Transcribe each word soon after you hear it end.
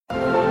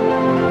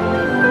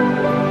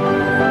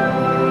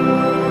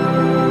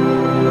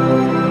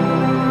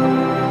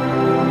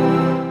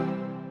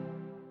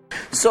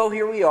So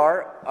here we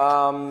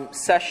are,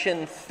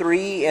 session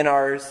 3 in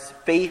our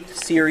faith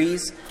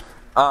series,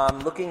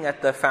 looking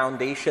at the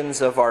foundations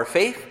of our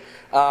faith,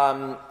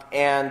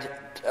 and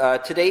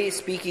today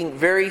speaking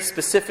very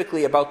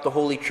specifically about the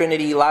Holy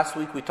Trinity. Last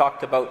week we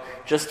talked about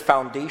just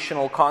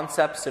foundational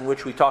concepts in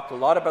which we talked a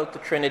lot about the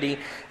Trinity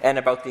and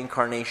about the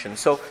Incarnation.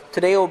 So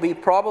today will be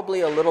probably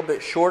a little bit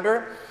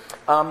shorter.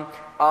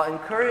 I'll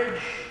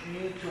encourage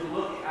you to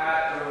look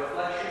at the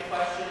reflection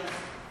questions.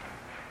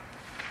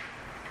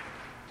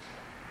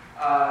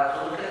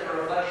 To look at the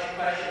reflection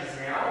questions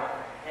now,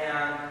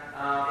 and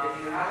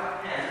if you have a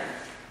pen,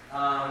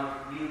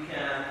 you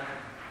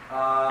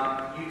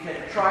can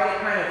try to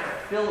kind of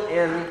fill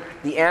in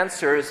the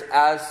answers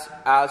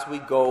as we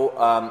go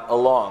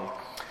along.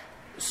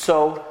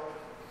 So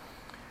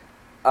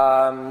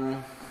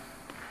I'll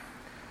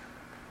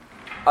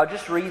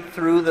just read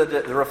through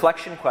the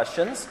reflection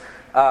questions.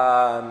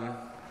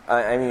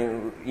 I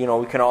mean, you know,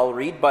 we can all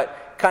read,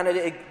 but kind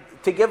of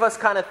to give us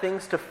kind of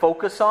things to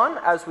focus on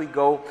as we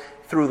go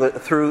through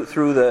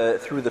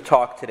the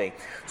talk today.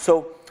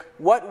 So,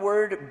 what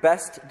word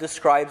best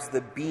describes the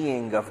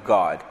being of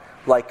God,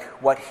 like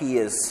what He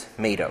is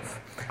made of?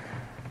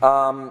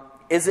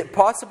 Is it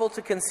possible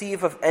to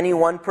conceive of any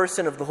one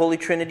person of the Holy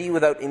Trinity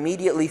without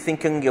immediately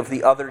thinking of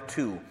the other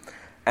two,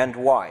 and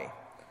why?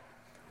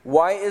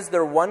 Why is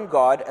there one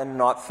God and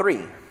not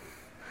three?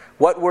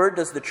 What word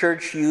does the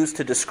Church use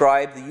to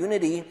describe the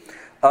unity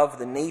of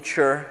the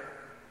nature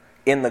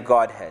in the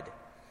Godhead?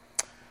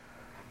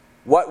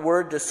 What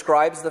word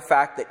describes the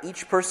fact that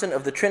each person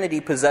of the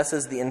Trinity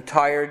possesses the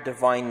entire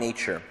divine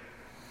nature?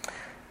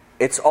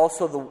 It's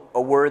also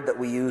a word that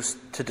we use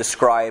to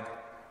describe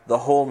the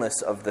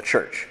wholeness of the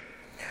Church.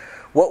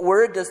 What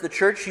word does the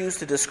Church use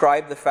to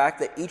describe the fact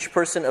that each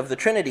person of the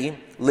Trinity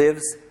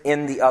lives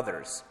in the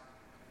others?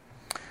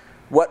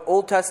 What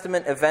Old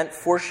Testament event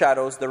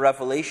foreshadows the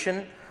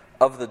revelation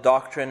of the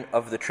doctrine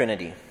of the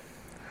Trinity?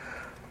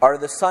 Are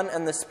the Son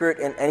and the Spirit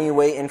in any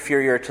way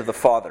inferior to the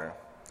Father?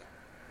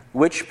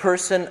 Which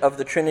person of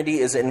the Trinity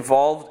is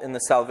involved in the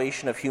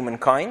salvation of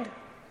humankind?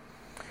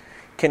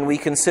 Can we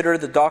consider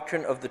the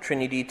doctrine of the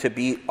Trinity to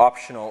be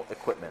optional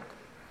equipment?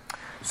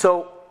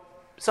 So,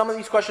 some of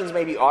these questions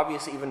may be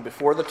obvious even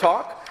before the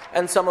talk,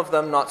 and some of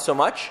them not so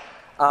much.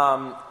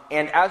 And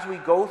as we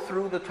go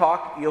through the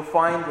talk, you'll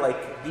find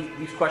like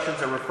these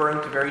questions are referring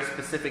to very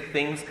specific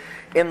things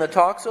in the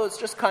talk, so it's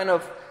just kind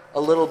of a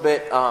little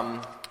bit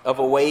of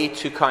a way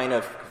to kind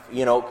of,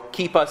 you know,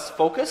 keep us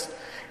focused.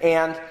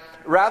 And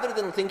rather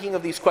than thinking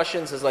of these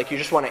questions as like you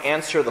just want to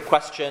answer the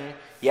question,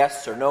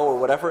 yes or no or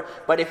whatever,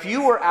 but if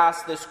you were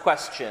asked this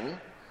question,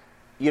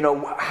 you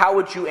know, how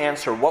would you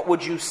answer? What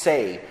would you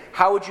say?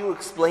 How would you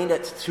explain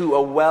it to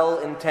a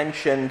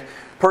well-intentioned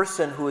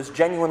person who is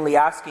genuinely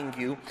asking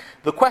you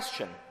the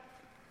question?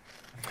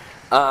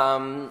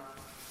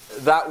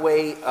 That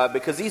way,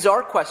 because these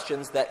are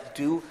questions that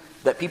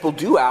people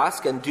do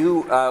ask and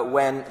do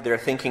when they're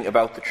thinking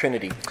about the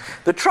Trinity.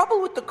 The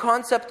trouble with the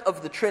concept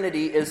of the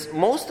Trinity is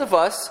most of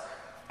us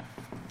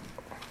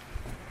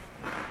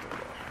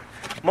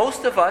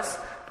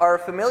are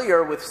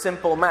familiar with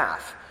simple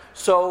math.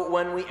 So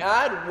when we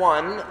add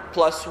 1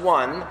 plus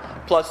 1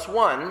 plus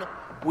 1,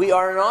 we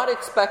are not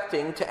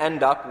expecting to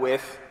end up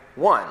with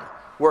 1.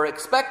 We're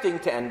expecting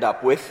to end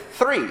up with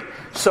 3.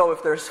 So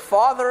if there's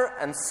Father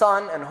and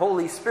Son and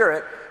Holy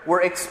Spirit,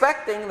 we're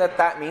expecting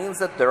that means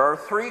that there are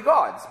 3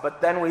 gods.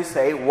 But then we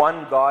say,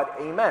 one God,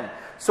 amen.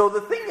 So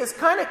the thing is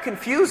kind of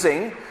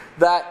confusing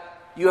that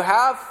you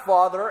have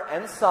Father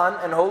and Son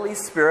and Holy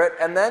Spirit,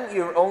 and then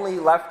you're only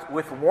left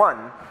with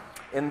 1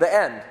 in the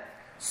end.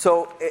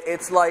 So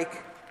it's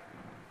like,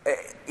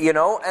 you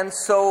know, and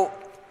so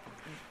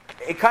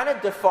it kind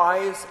of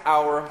defies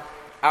our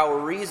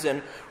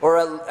reason, or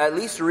at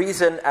least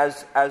reason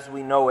as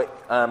we know it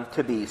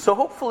to be. So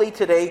hopefully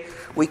today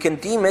we can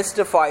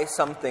demystify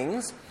some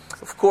things.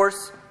 Of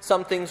course,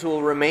 some things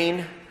will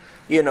remain,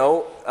 you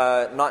know,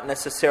 not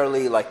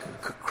necessarily like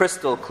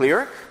crystal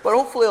clear, but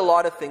hopefully a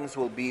lot of things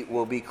will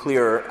be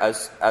clearer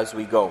as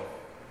we go.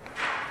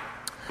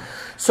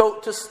 So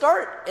to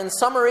start, in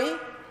summary,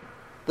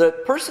 the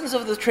persons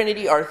of the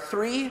Trinity are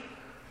 3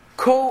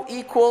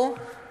 co-equal,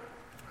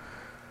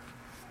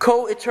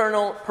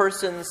 co-eternal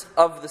persons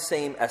of the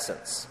same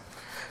essence.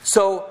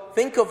 So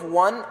think of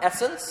one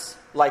essence,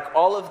 like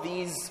all of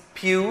these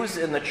pews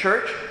in the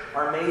church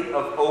are made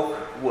of oak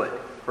wood,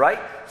 right?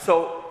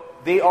 So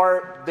they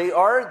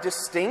are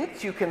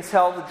distinct. You can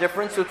tell the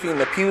difference between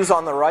the pews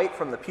on the right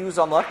from the pews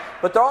on the left,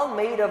 but they're all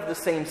made of the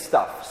same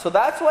stuff. So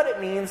that's what it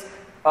means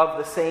of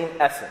the same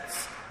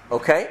essence,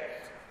 okay?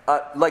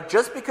 Like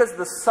just because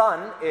the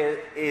Son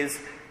is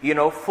you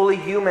know, fully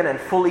human and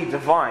fully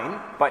divine,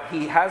 but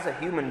He has a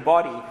human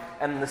body,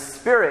 and the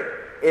Spirit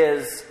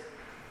is,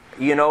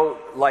 you know,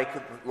 like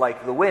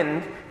the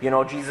wind, you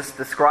know, Jesus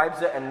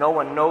describes it, and no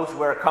one knows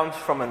where it comes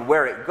from and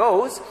where it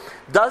goes,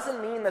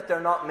 doesn't mean that they're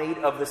not made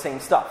of the same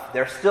stuff.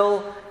 They're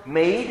still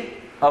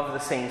made of the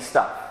same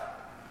stuff.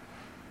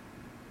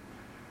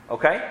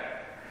 Okay?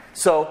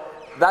 So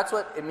that's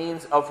what it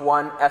means of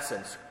one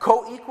essence.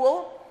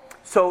 Co-equal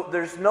So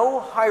there's no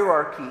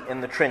hierarchy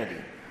in the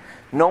Trinity.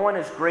 No one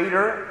is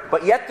greater,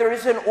 but yet there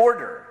is an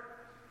order.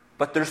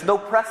 But there's no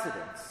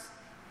precedence.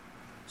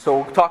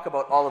 So we'll talk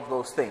about all of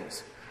those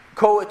things.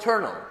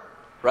 Co-eternal,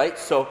 right?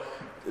 So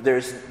there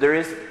isn't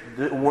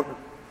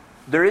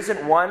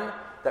one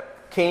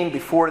that came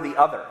before the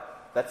other.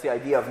 That's the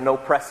idea of no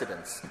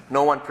precedence.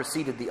 No one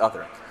preceded the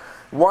other.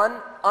 One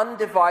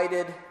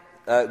undivided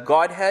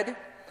Godhead.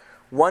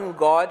 One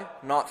God,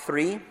 not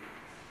three.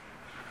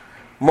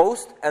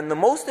 The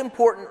most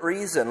important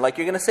reason, like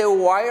you're going to say, well,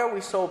 why are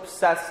we so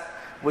obsessed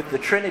with the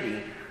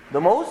Trinity? The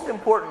most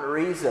important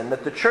reason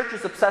that the church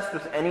is obsessed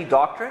with any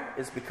doctrine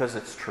is because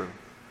it's true.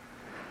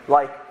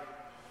 Like,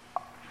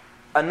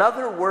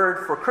 another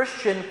word for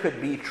Christian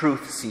could be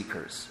truth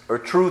seekers or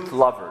truth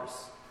lovers.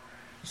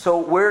 So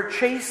we're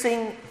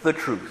chasing the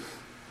truth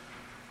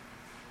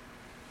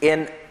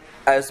in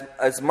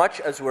as much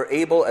as we're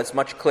able, as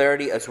much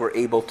clarity as we're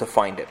able to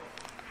find it.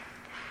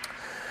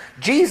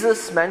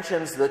 Jesus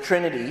mentions the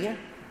Trinity,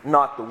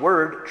 not the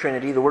word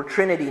Trinity. The word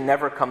Trinity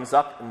never comes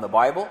up in the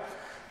Bible,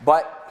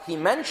 but he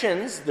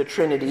mentions the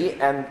Trinity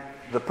and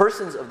the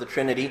persons of the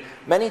Trinity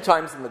many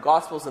times in the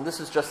Gospels, and this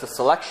is just a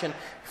selection.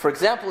 For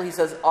example, he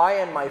says, I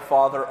and my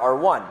Father are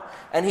one.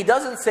 And he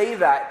doesn't say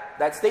that.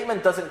 That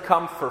statement doesn't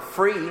come for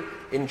free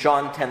in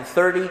John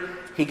 10:30.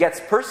 He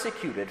gets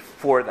persecuted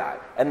for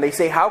that. And they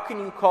say, how can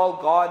you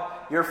call God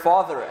your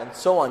Father, and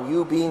so on,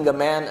 you being a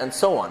man, and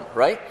so on,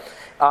 right?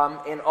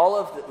 In all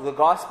of the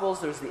Gospels,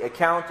 there's the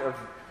account of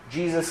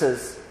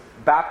Jesus'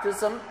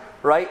 baptism,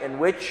 right, in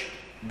which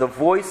the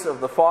voice of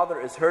the Father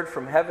is heard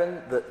from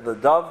heaven. The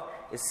dove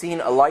is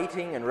seen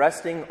alighting and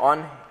resting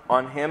on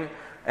him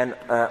and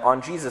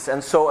on Jesus.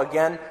 And so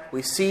again,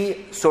 we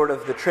see sort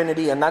of the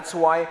Trinity, and that's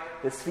why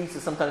this feast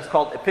is sometimes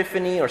called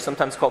Epiphany or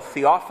sometimes called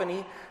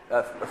Theophany.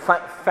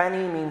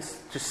 Phany means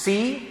to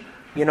see.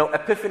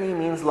 Epiphany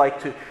means like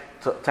to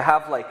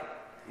have like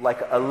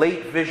a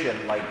late vision,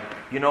 and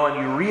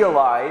you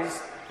realize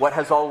what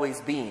has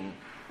always been,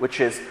 which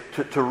is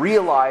to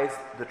realize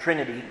the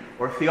Trinity,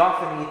 or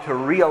Theophany, to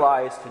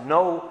realize, to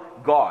know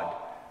God,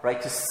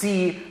 right? To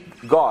see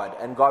God.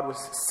 And God was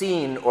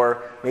seen,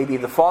 or maybe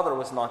the Father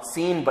was not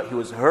seen, but he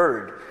was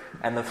heard.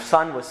 And the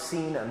Son was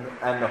seen,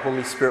 and the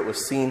Holy Spirit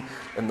was seen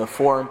in the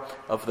form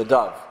of the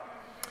dove.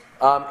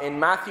 In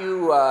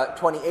Matthew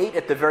 28,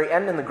 at the very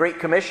end, in the Great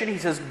Commission, he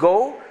says,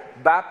 go,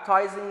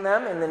 baptizing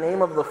them in the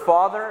name of the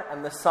Father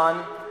and the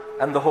Son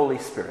and the Holy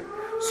Spirit.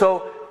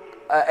 So,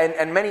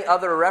 and many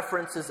other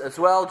references as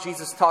well.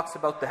 Jesus talks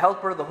about the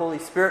Helper, the Holy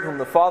Spirit, whom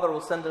the Father will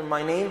send in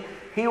my name.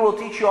 He will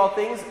teach you all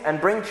things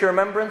and bring to your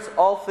remembrance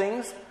all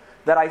things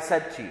that I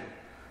said to you.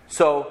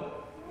 So,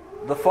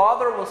 the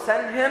Father will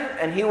send him,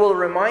 and he will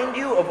remind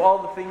you of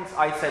all the things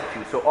I said to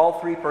you. So all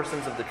three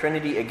persons of the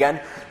Trinity,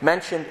 again,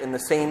 mentioned in the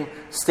same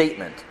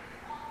statement.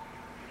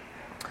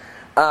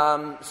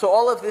 So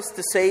all of this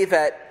to say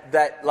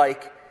that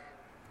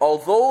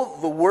although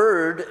the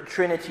word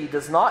Trinity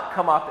does not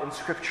come up in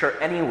Scripture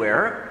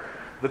anywhere,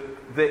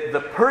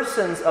 the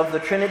persons of the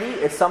Trinity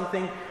is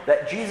something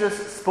that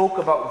Jesus spoke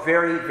about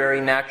very,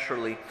 very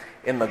naturally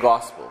in the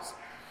Gospels.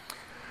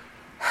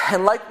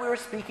 And like we were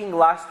speaking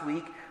last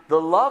week, the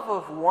love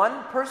of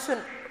one person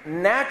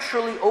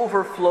naturally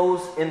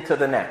overflows into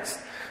the next.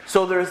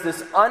 So there's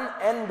this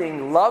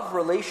unending love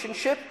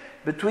relationship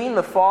between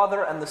the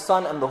Father and the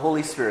Son and the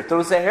Holy Spirit. There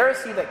was a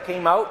heresy that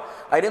came out,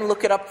 I didn't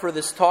look it up for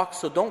this talk,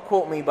 so don't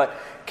quote me, but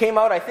came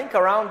out I think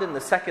around in the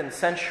 2nd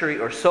century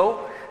or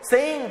so,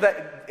 saying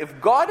that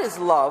if God is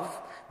love,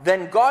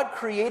 then God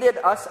created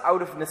us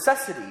out of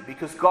necessity,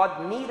 because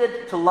God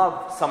needed to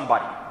love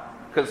somebody.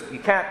 Because you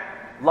can't,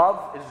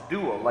 love is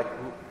dual, like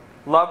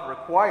love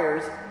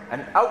requires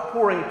an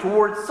outpouring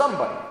towards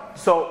somebody.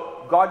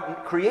 So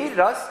God created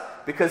us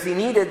because he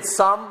needed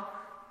some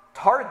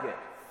target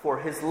for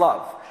his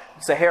love.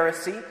 It's a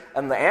heresy,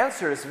 and the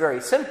answer is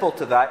very simple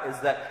to that, is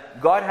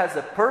that God has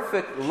a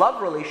perfect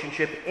love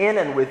relationship in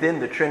and within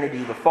the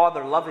Trinity, the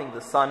Father loving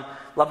the Son,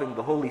 loving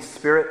the Holy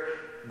Spirit.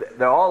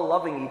 They're all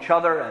loving each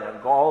other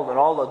and all in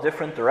all the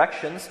different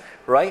directions,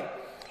 right?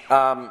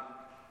 And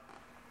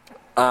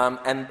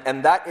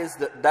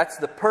that's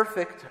the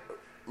perfect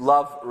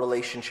love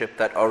relationship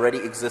that already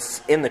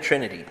exists in the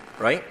Trinity,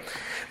 right?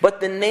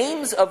 But the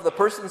names of the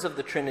persons of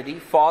the Trinity,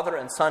 Father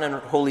and Son and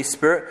Holy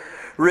Spirit,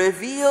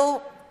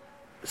 reveal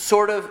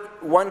sort of,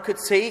 one could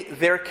say,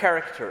 their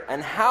character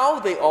and how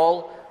they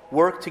all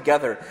work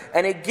together.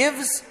 And it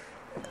gives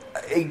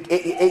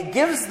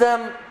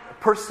them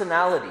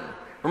personality.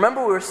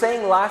 Remember, we were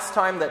saying last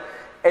time that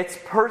it's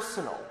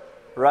personal,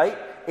 right?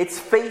 It's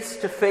face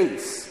to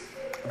face.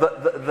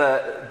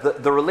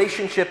 The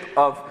relationship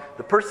of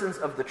the persons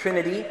of the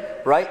Trinity,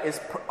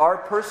 right, are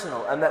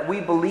personal, and that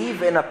we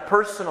believe in a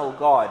personal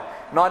God,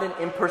 not an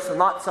impersonal,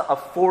 not a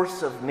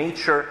force of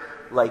nature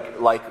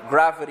like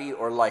gravity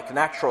or like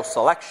natural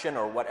selection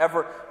or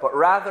whatever, but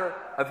rather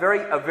a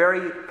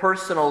very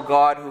personal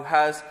God who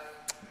has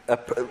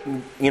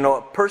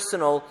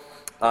personal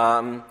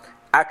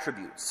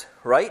attributes,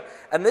 right?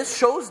 And this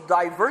shows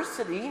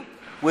diversity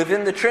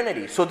within the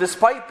Trinity. So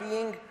despite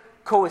being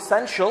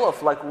coessential,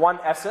 of like one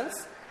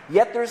essence,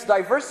 yet there's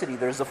diversity.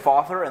 There's a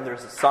Father, and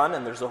there's a Son,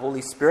 and there's a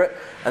Holy Spirit,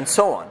 and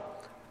so on.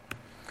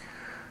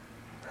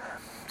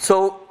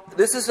 So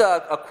this is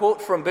a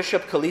quote from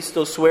Bishop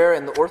Callisto Swear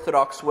in The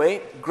Orthodox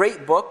Way.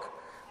 Great book,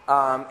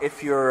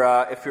 if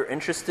you're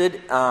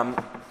interested.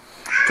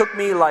 Took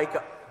me like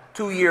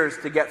 2 years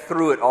to get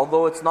through it,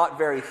 although it's not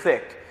very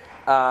thick,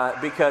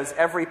 because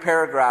every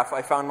paragraph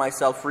I found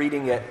myself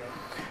reading it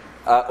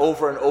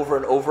over and over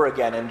and over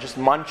again and just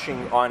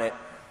munching on it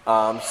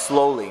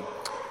slowly.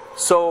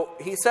 So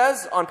he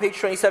says on page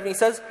 27, he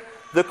says,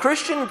 "The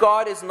Christian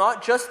God is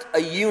not just a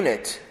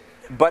unit,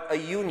 but a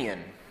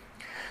union.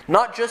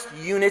 Not just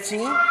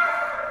unity,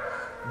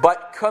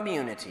 but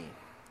community.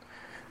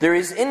 There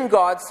is in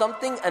God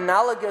something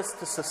analogous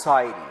to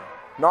society.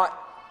 Not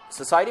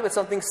society, but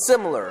something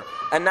similar,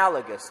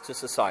 analogous to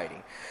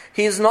society.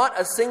 He is not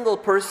a single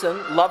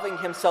person loving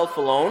himself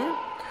alone,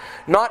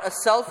 not a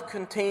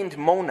self-contained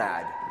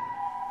monad,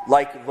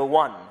 like the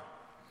One.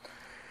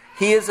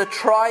 He is a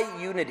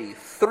tri-unity,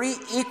 three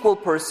equal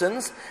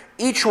persons,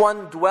 each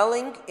one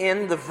dwelling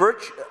in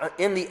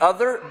the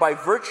other by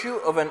virtue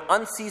of an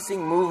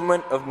unceasing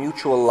movement of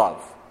mutual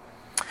love."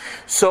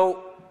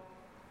 So,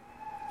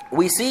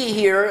 we see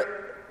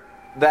here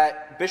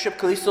that Bishop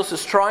Callistos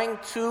is trying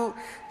to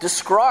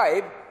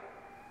describe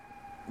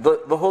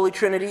the Holy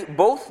Trinity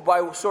both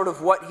by sort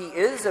of what he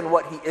is and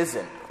what he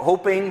isn't,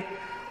 hoping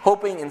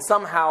in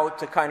somehow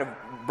to kind of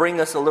bring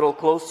us a little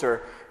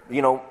closer,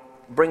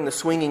 bring the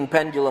swinging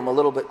pendulum a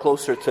little bit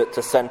closer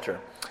to center.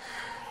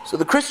 So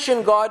the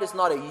Christian God is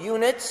not a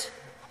unit,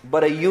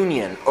 but a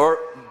union, or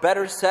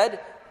better said,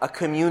 a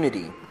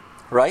community,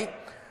 right?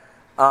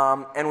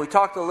 And we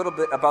talked a little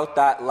bit about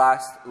that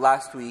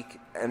last week,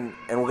 and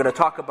we're going to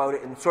talk about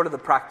it in sort of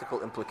the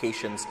practical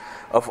implications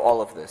of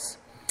all of this.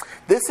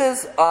 This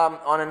is,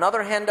 on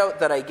another handout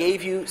that I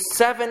gave you,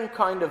 7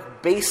 kind of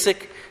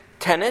basic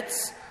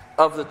tenets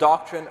of the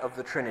doctrine of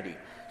the Trinity.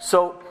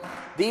 So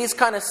these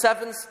kind of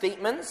 7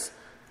 statements,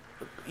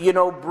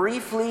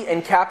 briefly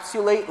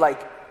encapsulate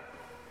like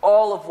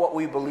all of what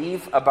we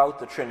believe about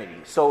the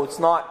Trinity. So it's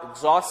not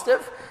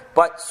exhaustive,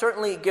 but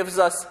certainly it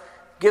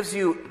gives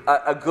you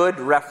a good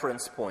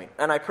reference point.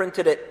 And I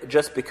printed it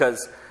just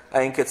because I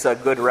think it's a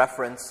good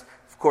reference.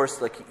 Of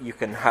course, like you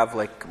can have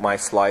like my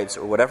slides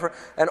or whatever.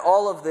 And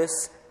all of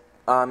this,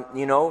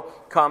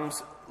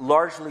 comes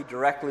largely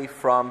directly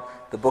from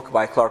the book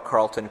by Clark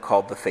Carlton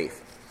called The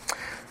Faith.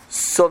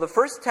 So the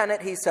first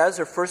tenet, he says,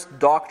 or first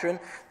doctrine,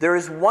 there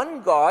is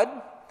one God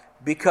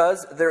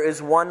because there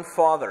is one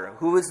Father,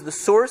 who is the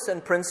source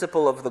and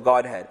principle of the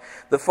Godhead.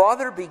 The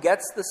Father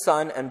begets the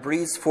Son and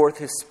breathes forth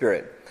His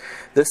Spirit.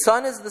 The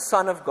Son is the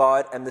Son of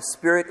God, and the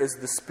Spirit is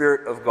the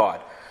Spirit of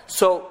God.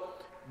 So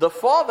the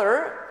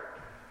Father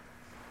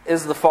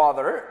is the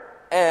Father,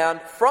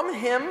 and from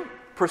Him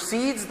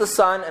proceeds the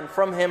Son, and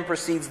from Him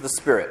proceeds the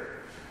Spirit.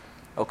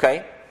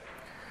 Okay?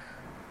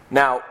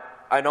 Now,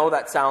 I know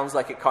that sounds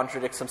like it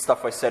contradicts some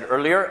stuff I said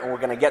earlier, and we're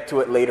going to get to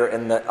it later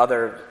in the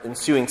other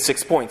ensuing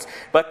 6 points.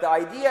 But the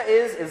idea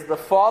is the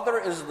Father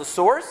is the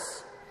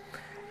source,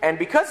 and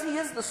because He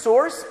is the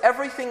source,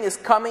 everything is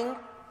coming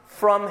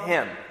from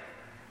Him.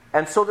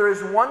 And so there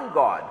is one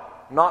God,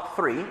 not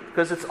 3,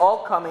 because it's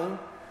all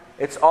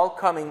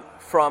coming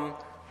from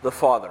the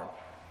Father.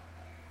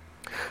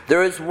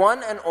 There is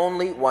one and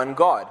only one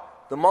God.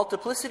 The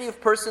multiplicity of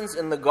persons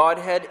in the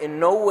Godhead in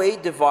no way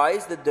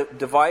divides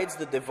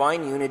the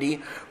divine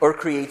unity or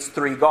creates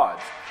 3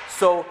 gods.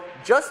 So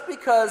just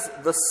because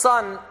the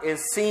Son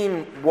is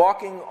seen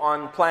walking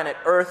on planet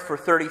Earth for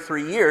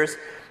 33 years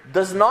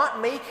does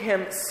not make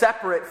Him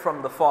separate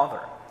from the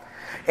Father.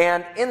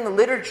 And in the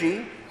liturgy,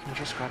 can you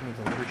just grab me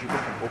the liturgy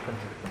book and open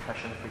to the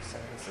Confession of Three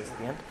Sentences at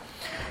the end?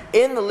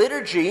 In the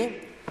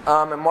liturgy,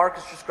 and Mark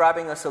is just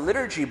grabbing us a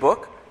liturgy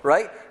book,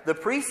 right? The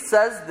priest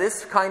says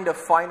this kind of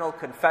final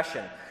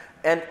confession.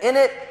 And in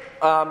it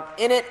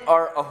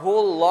are a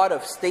whole lot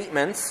of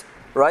statements,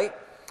 right?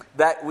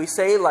 That we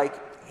say like,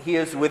 He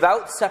is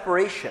without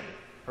separation,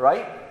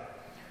 right?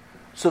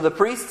 So the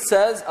priest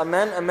says,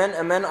 Amen, Amen,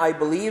 Amen, I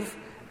believe,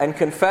 and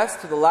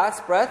confess to the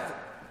last breath,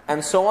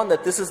 and so on,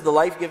 that this is the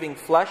life-giving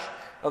flesh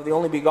of the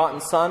only begotten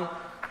Son,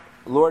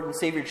 Lord and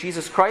Savior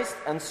Jesus Christ,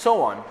 and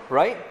so on,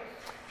 right?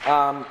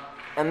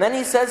 And then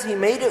he says He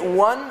made it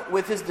one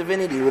with His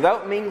divinity,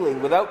 without mingling,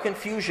 without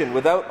confusion,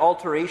 without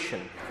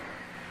alteration.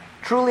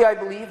 Truly I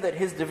believe that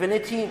His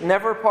divinity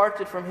never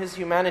parted from His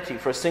humanity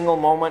for a single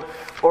moment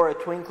or a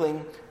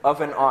twinkling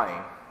of an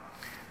eye.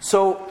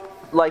 So,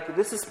 like,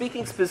 this is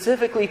speaking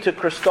specifically to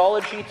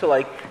Christology, to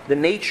like the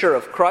nature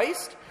of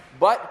Christ,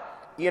 but,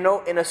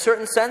 in a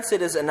certain sense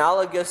it is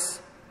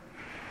analogous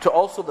to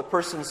also the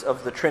persons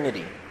of the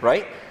Trinity,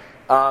 right?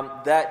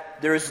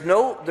 That there is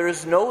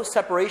no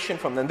separation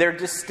from them. They're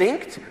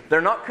distinct.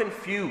 They're not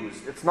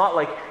confused. It's not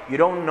like you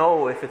don't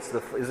know if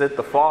is it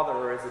the Father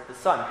or is it the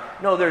Son.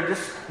 No,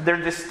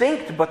 they're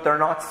distinct, but they're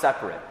not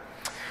separate.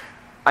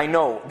 I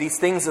know these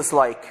things is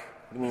like,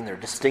 what do you mean they're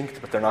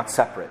distinct but they're not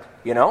separate?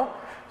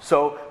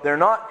 So they're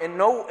not at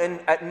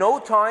no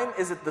time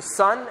is it the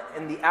Son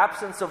in the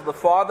absence of the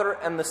Father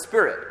and the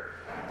Spirit.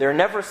 They're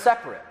never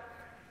separate,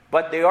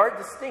 but they are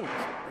distinct.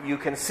 You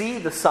can see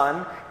the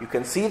Son, you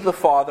can see the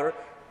Father,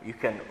 you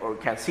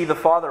can't see the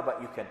Father,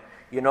 but you can,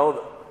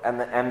 and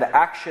the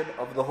action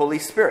of the Holy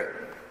Spirit.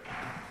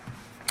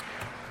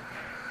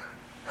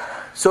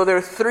 So there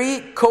are three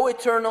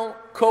co-eternal,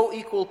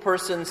 co-equal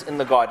persons in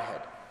the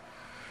Godhead.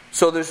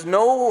 So there's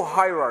no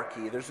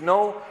hierarchy. There's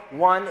no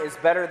one is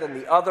better than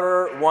the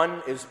other,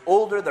 one is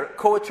older. They're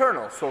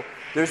co-eternal. So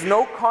there's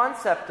no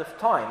concept of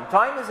time.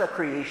 Time is a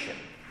creation,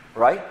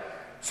 right?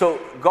 So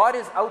God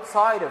is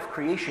outside of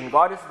creation.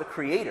 God is the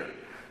creator.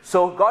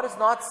 So God is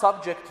not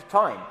subject to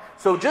time.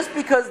 So just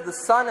because the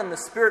Son and the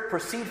Spirit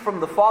proceed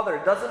from the Father,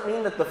 it doesn't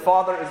mean that the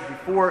Father is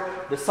before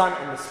the Son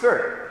and the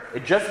Spirit.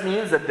 It just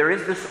means that there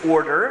is this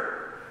order,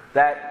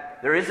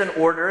 that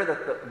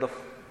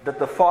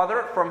the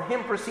Father, from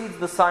Him proceeds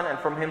the Son, and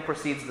from Him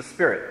proceeds the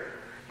Spirit.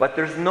 But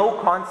there's no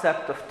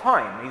concept of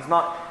time.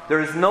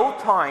 There is no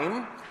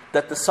time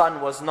that the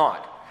Son was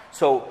not.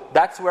 So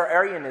that's where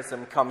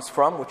Arianism comes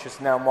from, which is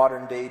now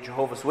modern day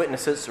Jehovah's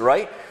Witnesses,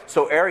 right?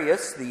 So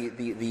Arius,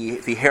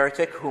 the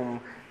heretic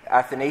whom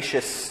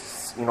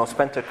Athanasius,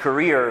 spent a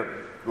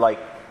career,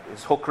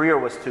 his whole career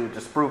was to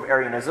disprove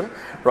Arianism,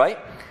 right?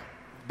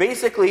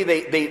 Basically,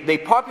 they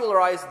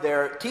popularized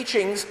their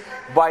teachings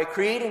by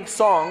creating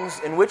songs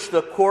in which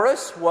the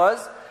chorus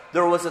was,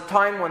 there was a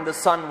time when the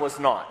Son was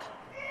not.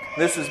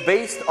 This was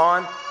based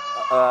on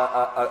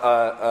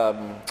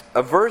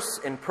a verse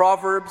in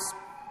Proverbs,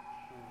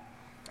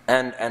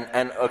 and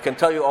I can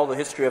tell you all the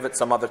history of it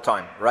some other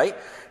time, right?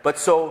 But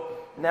so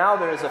now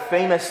there is a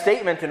famous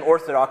statement in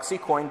Orthodoxy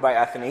coined by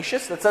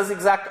Athanasius that says the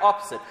exact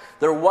opposite.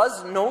 There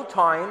was no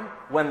time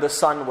when the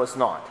Son was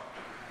not.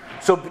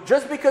 So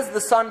just because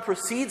the Son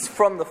proceeds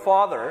from the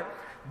Father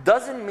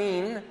doesn't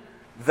mean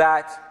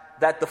that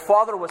the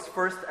Father was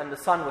first and the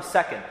Son was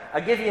second.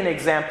 I'll give you an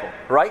example,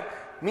 right?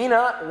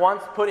 Mina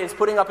is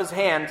putting up his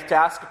hand to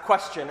ask a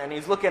question, and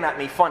he's looking at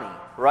me funny,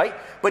 right?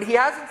 But he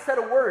hasn't said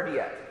a word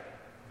yet.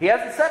 He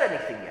hasn't said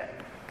anything yet.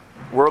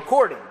 We're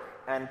recording,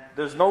 and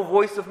there's no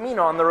voice of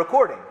Mina on the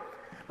recording.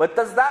 But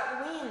does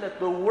that mean that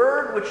the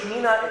word which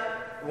Mina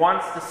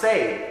wants to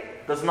say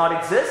does not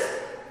exist?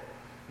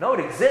 No, it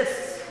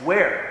exists.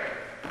 Where?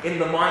 In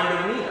the mind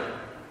of Mina.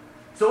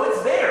 So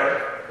it's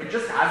there, it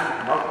just hasn't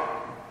come out.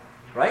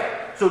 Right?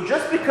 So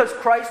just because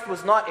Christ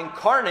was not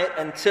incarnate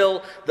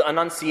until the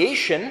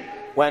Annunciation,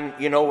 when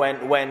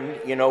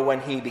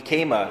he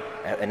became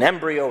an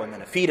embryo and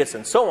then a fetus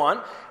and so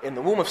on, in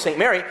the womb of St.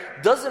 Mary,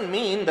 doesn't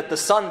mean that the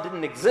Son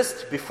didn't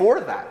exist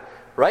before that.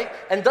 Right?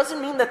 And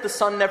doesn't mean that the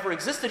Son never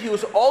existed. He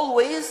was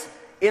always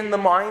in the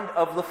mind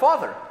of the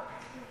Father.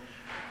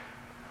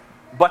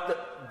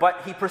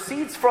 But he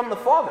proceeds from the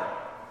Father.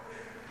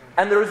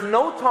 And there is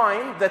no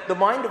time that the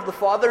mind of the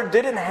Father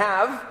didn't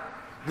have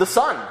the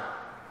Son.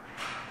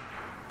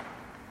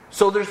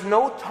 So there's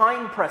no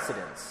time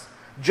precedence.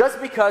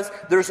 Just because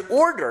there is an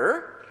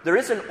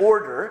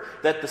order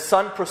that the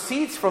Son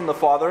proceeds from the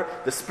Father,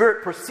 the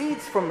Spirit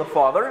proceeds from the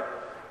Father,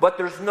 but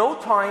there's no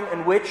time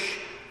in which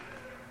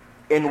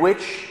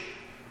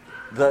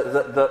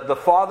the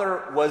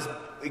Father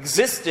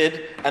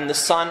existed and the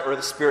Son or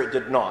the Spirit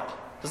did not.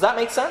 Does that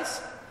make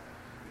sense?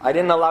 I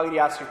didn't allow you to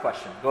ask your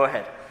question. Go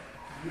ahead.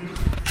 I'd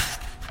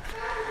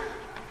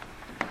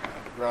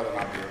rather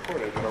not be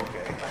recorded, but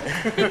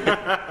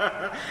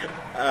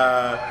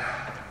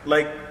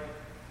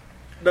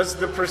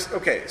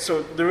okay.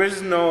 So there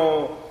is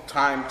no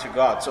time to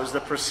God. So is the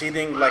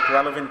proceeding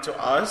relevant to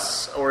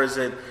us, or is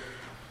it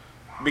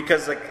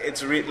because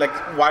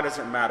why does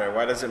it matter?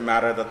 Why does it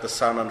matter that the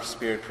Son and the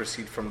Spirit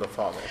proceed from the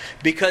Father?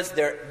 Because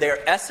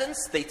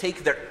they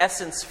take their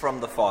essence from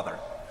the Father.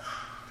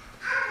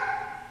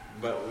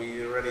 But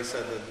we already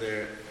said that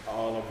they're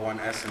all of one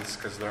essence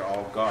because they're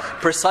all God.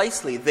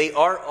 Precisely, they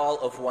are all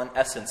of one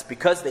essence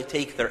because they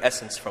take their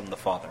essence from the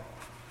Father.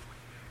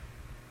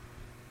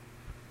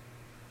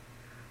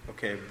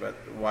 Okay, but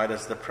why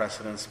does the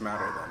precedence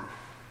matter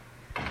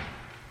then?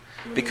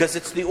 Because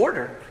it's the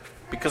order.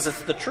 Because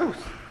it's the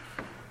truth.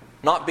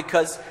 Not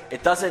because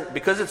it doesn't,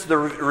 because it's the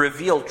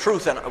revealed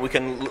truth, and we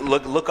can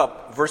look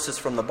up verses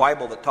from the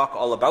Bible that talk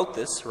all about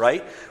this,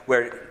 right?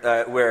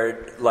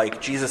 Where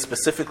Jesus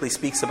specifically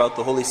speaks about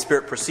the Holy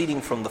Spirit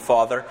proceeding from the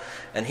Father,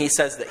 and he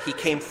says that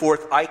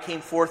I came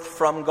forth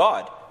from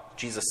God,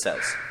 Jesus says,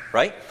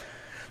 right?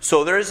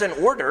 So there is an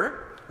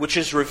order which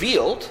is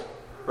revealed,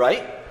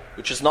 right?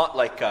 Which is not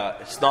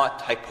it's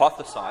not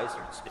hypothesized,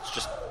 or it's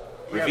just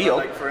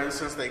revealed. Yeah, but for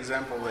instance, the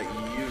example that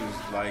you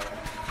used,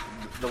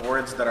 the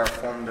words that are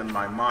formed in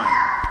my mind,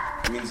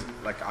 it means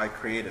I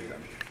created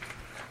them.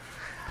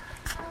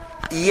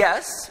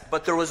 Yes,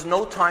 but there was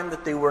no time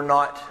that they were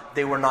not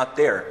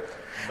there.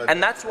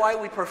 And that's why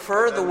we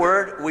prefer the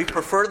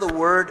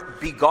word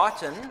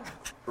begotten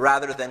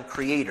rather than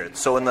created.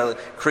 So in the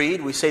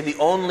Creed we say the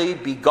only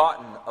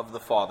begotten of the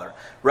Father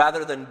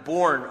rather than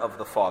born of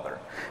the Father.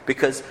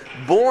 Because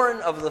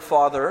born of the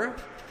Father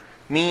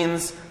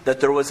means that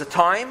there was a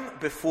time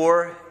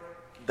before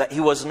that he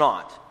was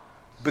not.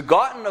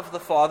 Begotten of the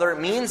Father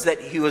means that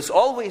he was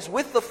always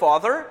with the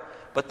Father,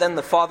 but then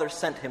the Father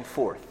sent him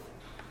forth.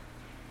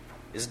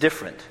 It's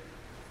different.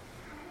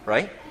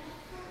 Right?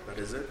 But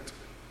is it?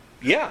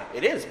 Yeah,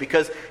 it is,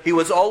 because he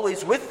was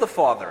always with the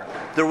Father.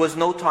 There was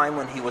no time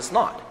when he was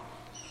not.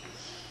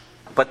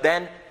 But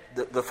then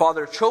the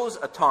Father chose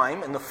a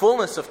time, in the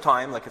fullness of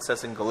time, like it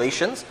says in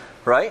Galatians,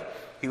 right?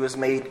 He was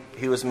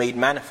made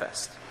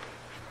manifest.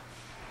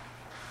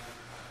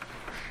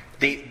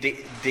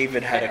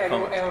 David had a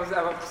comment. I was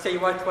about to say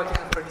what you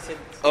have already said.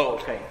 Oh,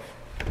 okay.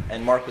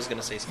 And Mark was going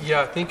to say something.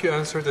 Yeah, I think you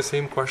answered the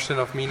same question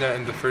of Mina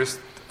in the first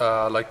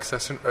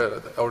session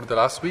or the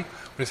last week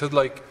when you said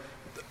like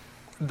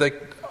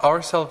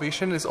our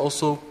salvation is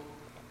also,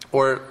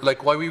 or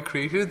like why we were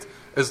created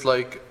is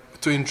like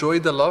to enjoy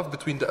the love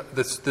between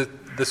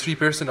the three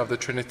persons of the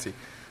Trinity.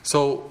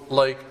 So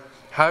like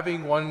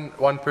having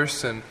one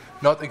person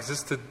not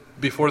existed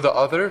before the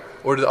other,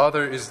 or the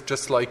other is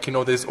just like,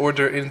 there's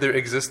order in their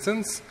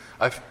existence,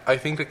 I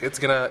think like it's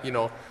gonna,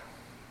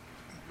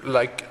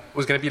 like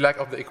was gonna be lack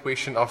of the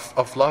equation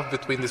of love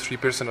between the three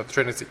persons of the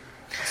Trinity.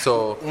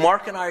 So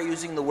Mark and I are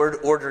using the word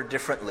order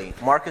differently.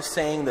 Mark is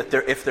saying that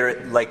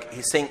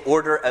he's saying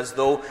order as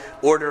though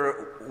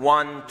order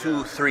 1,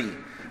 2, 3,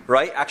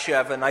 right? Actually, I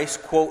have a nice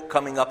quote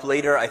coming up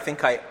later. I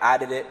think I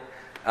added it.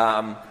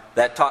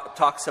 That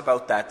talks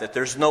about that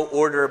there's no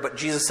order, but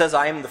Jesus says,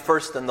 I am the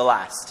first and the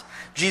last.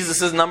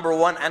 Jesus is number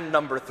 1 and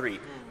number 3.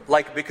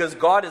 Like, because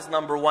God is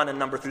number 1 and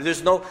number 3.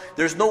 There's no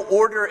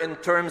order in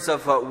terms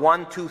of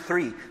 1, 2,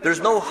 3.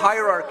 There's no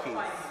hierarchy.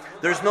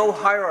 There's no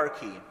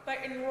hierarchy.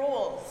 But in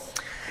roles.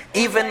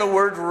 Even the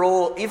word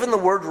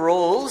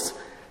roles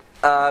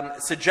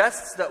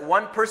suggests that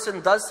one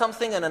person does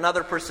something and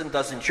another person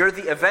doesn't. You're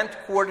the event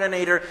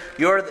coordinator.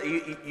 You're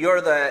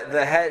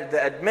the head,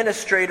 the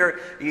administrator.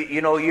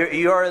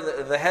 You're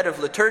the head of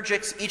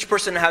liturgics. Each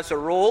person has a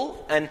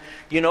role, and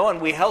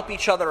we help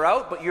each other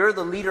out. But you're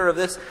the leader of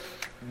this.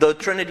 The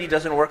Trinity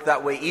doesn't work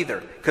that way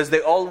either, because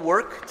they all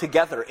work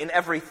together in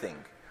everything.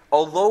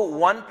 Although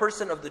one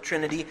person of the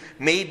Trinity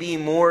may be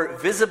more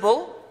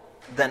visible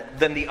than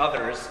the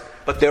others,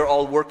 but they're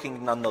all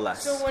working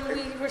nonetheless. So when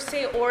we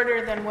say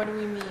order, then what do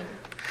we mean?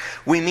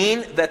 We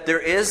mean that there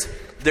is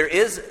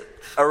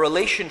a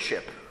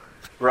relationship,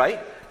 right?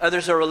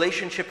 There's a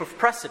relationship of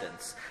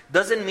precedence.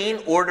 Doesn't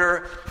mean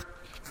order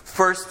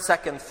first,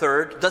 second,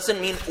 third. Doesn't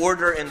mean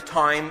order in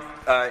time,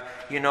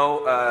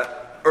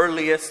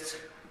 earliest,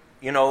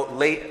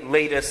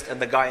 latest, and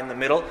the guy in the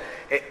middle.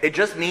 It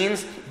just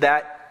means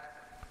that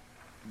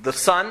the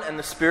Son and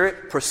the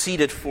Spirit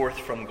proceeded forth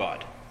from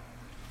God.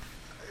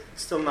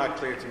 It's still not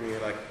clear to me.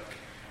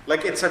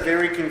 Like it's a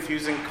very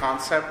confusing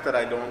concept that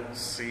I don't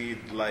see.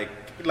 Like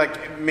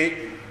it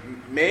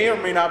may or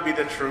may not be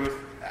the truth.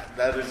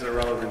 That is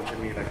irrelevant to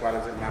me. Like, why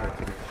does it matter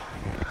to me?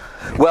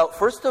 Well,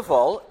 first of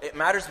all, it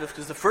matters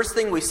because the first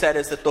thing we said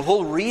is that the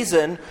whole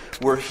reason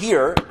we're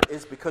here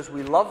is because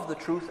we love the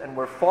truth and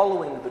we're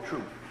following the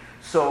truth.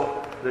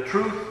 So the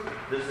truth,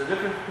 there's a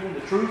difference between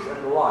the truth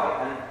and the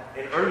lie.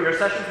 And in earlier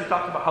sessions we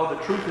talked about how the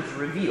truth is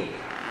revealed.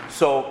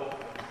 So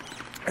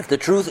if the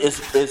truth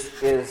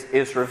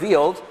is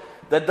revealed,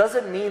 that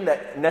doesn't mean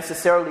that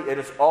necessarily it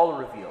is all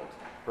revealed,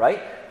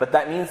 right? But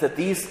that means that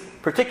these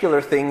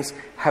particular things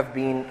have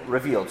been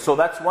revealed. So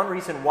that's one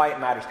reason why it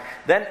matters.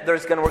 Then we're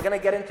going to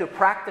get into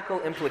practical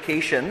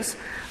implications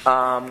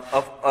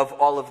of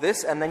all of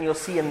this, and then you'll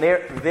see in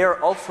there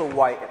also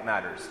why it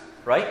matters,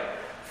 right?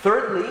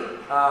 Thirdly,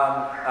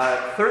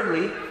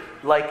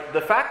 like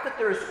the fact that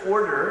there's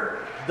order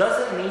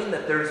doesn't mean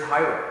that there's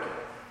hierarchy,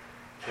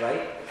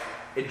 right?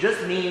 It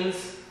just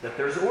means that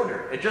there's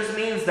order. It just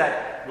means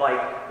that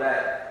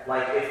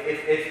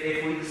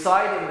if we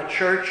decide in the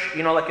church,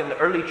 like in the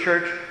early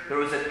church, there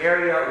was an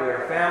area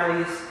where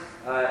families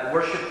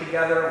worshiped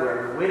together,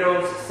 where the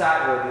widows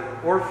sat, where the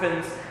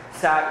orphans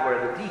sat, where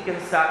the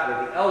deacons sat,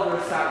 where the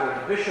elders sat, where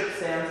the bishop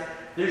stands.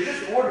 There's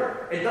just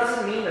order. It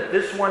doesn't mean that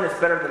this one is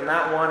better than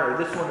that one, or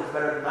this one is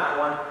better than that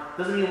one. It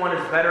doesn't mean one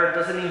is better. It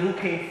doesn't mean who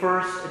came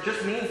first. It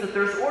just means that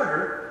there's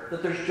order,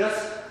 that there's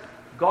just...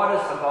 God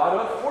is a God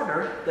of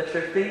order, that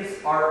things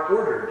are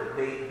ordered.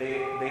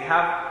 They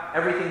have,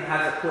 everything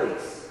has a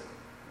place.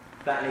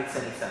 If that makes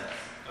any sense.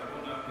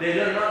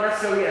 They're not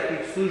necessarily at the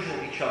exclusion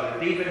of each other.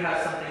 David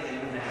has something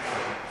and Mina has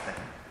something to say.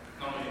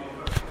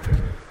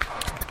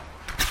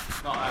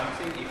 No, I'm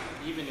saying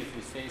even if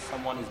we say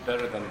someone is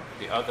better than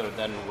the other,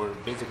 then we're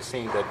basically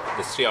saying that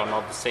the three are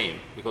not the same,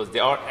 because they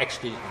are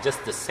actually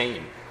just the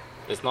same.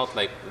 It's not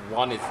like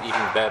one is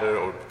even better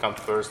or come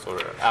first or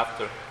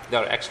after. They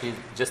are actually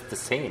just the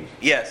same.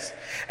 Yes,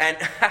 and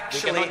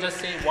actually, we cannot just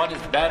say one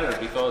is better,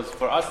 because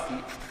for us,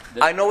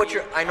 I know what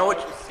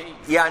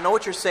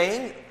you're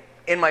saying.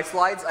 In my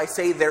slides, I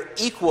say they're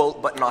equal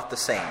but not the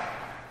same.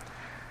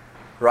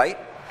 Right?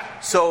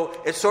 So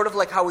it's sort of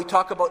like how we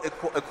talk about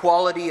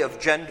equality of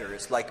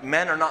genders. Like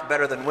men are not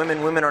better than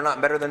women, women are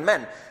not better than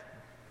men,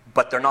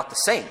 but they're not the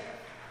same.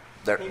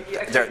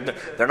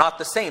 They're not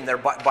the same. They're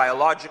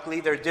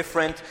biologically they're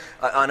different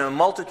on a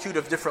multitude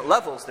of different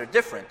levels. They're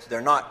different.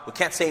 They're not. We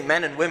can't say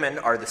men and women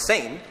are the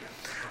same.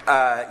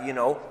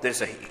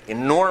 There's an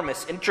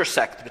enormous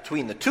intersect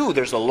between the two.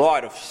 There's a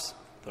lot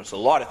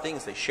of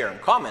things they share in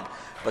common,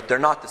 but they're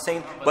not the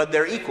same. But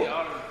they're equal. They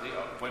are,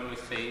 when we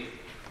say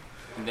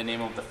in the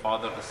name of the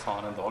Father, the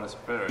Son, and the Holy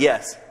Spirit,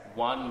 yes,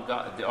 one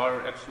God, they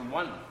are actually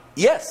one.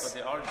 Yes. But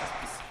they are just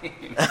the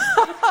same.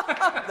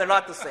 They're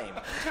not the same.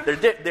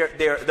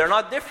 They're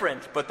not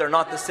different, but they're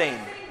not the same.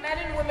 Men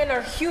and women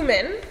are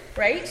human,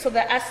 right? So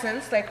the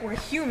essence, like we're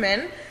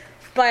human,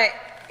 but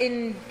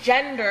in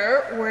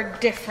gender we're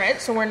different,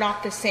 so we're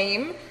not the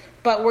same,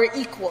 but we're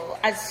equal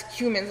as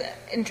humans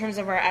in terms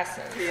of our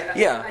essence.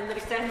 Yeah. I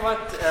understand what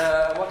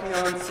we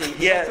want to say.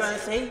 Yes. What you want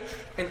to say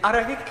in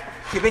Arabic,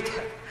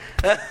 كبتها.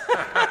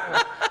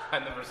 I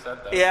never said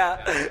that.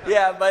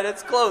 Yeah, but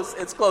it's close.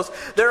 It's close.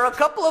 There are a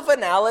couple of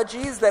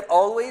analogies that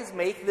always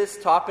make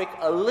this topic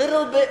a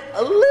little bit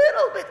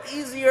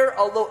easier,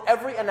 although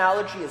every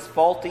analogy is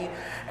faulty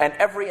and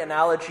every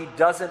analogy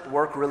doesn't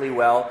work really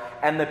well,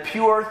 and the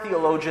pure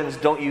theologians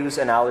don't use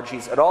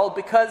analogies at all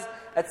because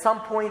at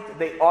some point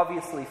they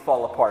obviously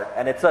fall apart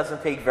and it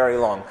doesn't take very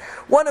long.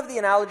 One of the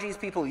analogies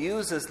people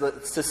use is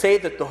to say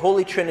that the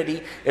Holy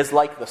Trinity is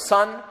like the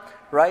sun,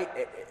 right?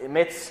 It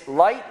emits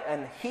light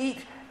and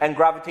heat and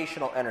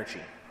gravitational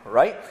energy,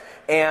 right?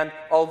 And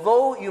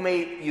although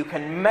you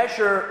can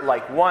measure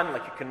like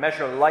you can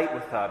measure light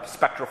with a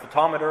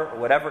spectrophotometer or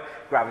whatever,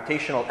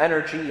 gravitational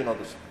energy,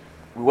 there's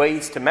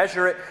ways to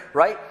measure it,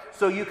 right?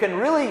 So you can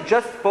really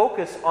just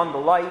focus on the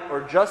light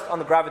or just on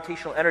the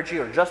gravitational energy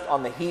or just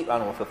on the heat, I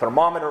don't know, with a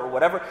thermometer or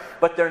whatever,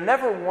 but they're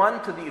never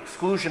one to the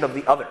exclusion of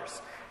the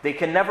others. They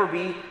can never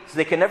be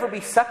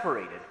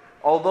separated.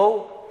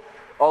 Although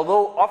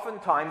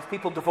oftentimes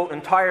people devote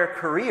entire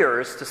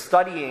careers to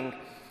studying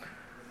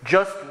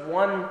just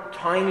one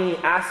tiny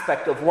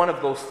aspect of one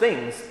of those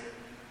things,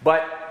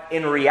 but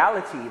in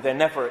reality they're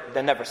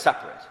never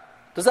separate.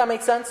 Does that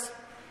make sense?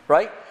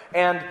 Right?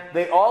 And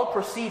they all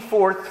proceed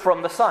forth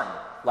from the sun,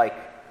 like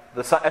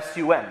the sun,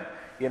 S-U-N.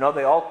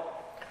 They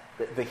all,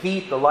 the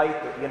heat, the light,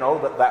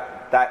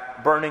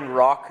 that burning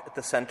rock at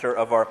the center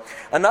of our.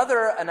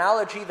 Another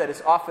analogy that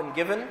is often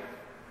given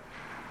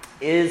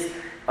is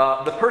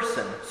the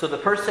person. So the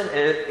person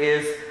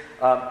is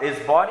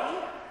body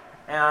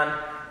and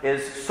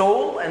is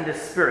soul and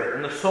is spirit,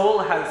 and the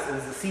soul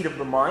is the seat of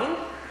the mind.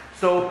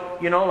 So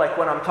like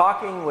when I'm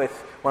talking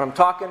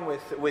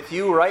with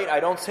you, right? I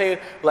don't say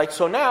like,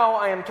 so now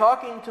I am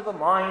talking to the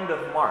mind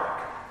of Mark.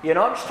 I'm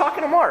just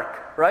talking to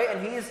Mark, right?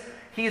 And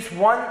he's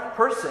one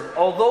person.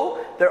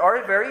 Although there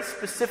are very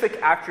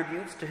specific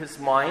attributes to his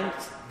mind,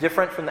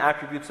 different from the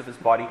attributes of his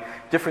body,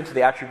 different to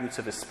the attributes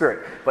of his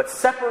spirit. But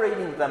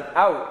separating them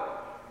out,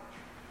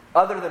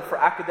 other than for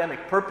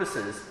academic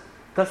purposes,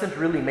 doesn't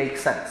really make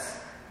sense.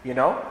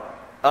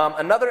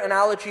 Another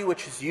analogy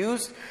which is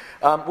used,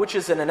 which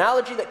is an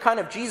analogy that kind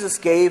of Jesus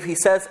gave. He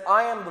says,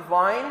 I am the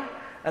vine,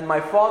 and my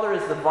Father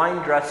is the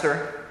vine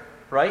dresser,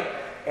 right?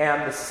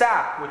 And the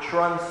sap which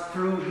runs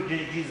through,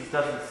 Jesus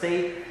doesn't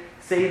say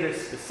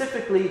this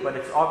specifically, but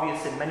it's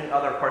obvious in many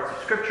other parts of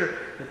Scripture,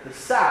 that the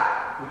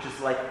sap, which is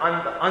like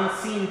the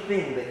unseen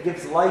thing that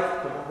gives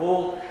life to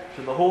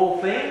the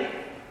whole thing,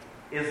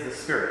 is the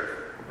Spirit,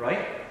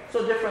 right?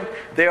 So different.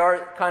 They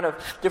are kind of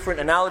different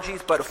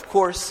analogies, but of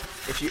course,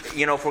 if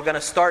we're going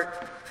to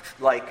start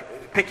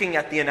like picking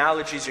at the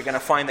analogies, you're going to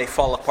find they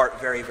fall apart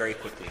very, very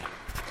quickly.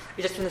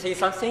 I just want to say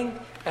something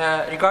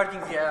regarding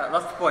the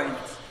last point.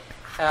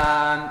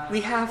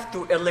 We have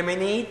to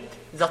eliminate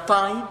the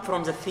time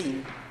from the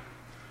theme.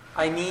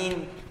 I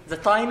mean, the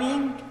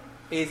timing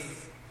is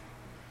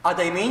a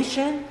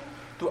dimension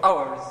to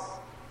ours.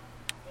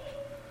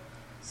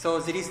 So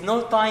there is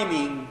no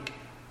timing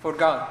for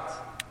God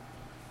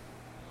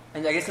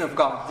and the existence of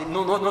God.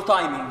 No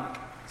timing.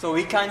 So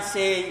we can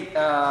say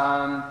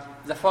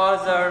the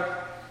Father,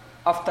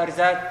 after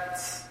that,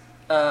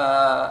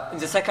 in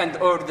the second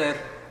order,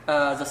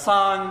 the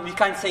Son. We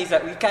can say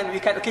that we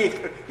can. Okay,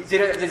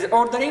 there is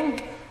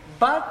ordering,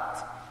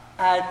 but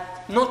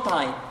at no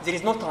time. There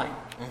is no time.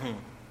 Mm-hmm.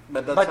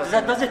 But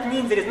that doesn't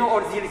mean there is no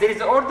order. There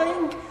is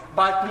ordering,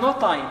 but no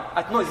time.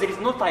 There is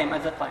no time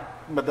at that time.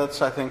 But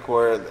that's, I think,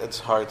 where it's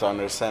hard to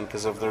understand,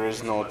 because if there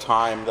is no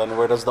time, then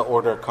where does the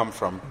order come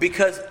from?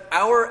 Because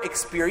our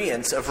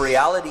experience of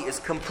reality is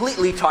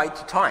completely tied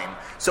to time.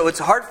 So it's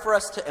hard for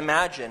us to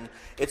imagine,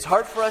 it's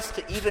hard for us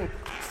to even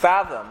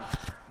fathom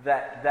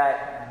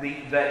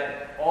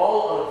that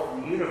all of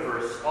the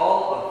universe,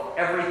 all of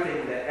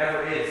everything that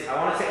ever is, I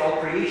want to say all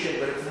creation,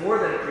 but it's more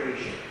than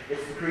creation.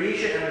 It's the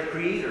creation and the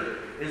creator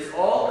is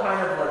all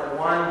kind of like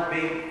one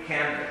big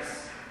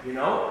canvas,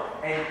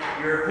 And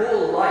your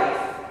whole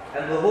life,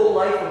 and the whole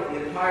life of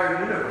the entire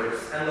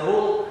universe, and the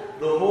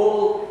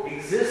whole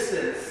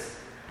existence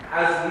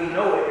as we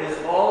know it is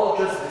all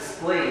just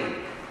displayed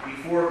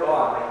before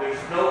God. Like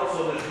there's no,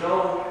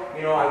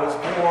 I was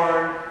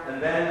born,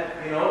 and then,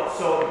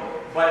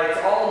 but it's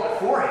all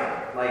before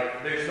Him. Like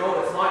it's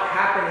not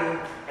happening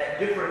at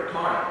different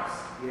times,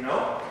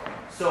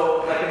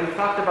 So, like, and we've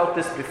talked about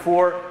this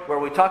before, where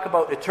we talk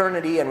about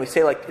eternity, and we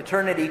say, like,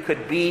 eternity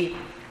could be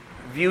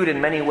viewed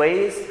in many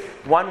ways.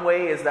 One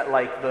way is that,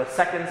 like, the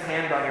seconds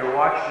hand on your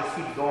watch just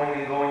keeps going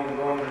and going and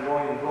going and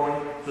going and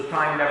going, so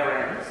time never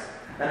ends.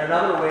 And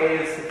another way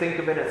is to think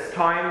of it as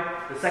time,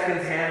 the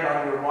seconds hand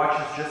on your watch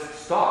has just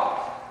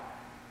stopped.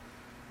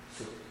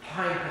 So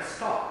time has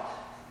stopped.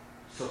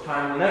 So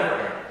time will never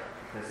end,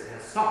 because it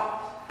has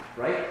stopped,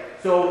 right?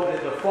 So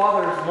the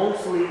fathers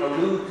mostly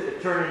allude to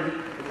eternity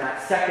in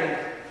that second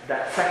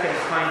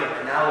kind of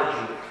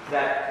analogy,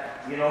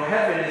 that, you know,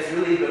 heaven is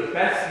really the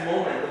best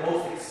moment, the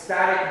most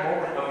ecstatic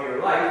moment of your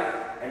life,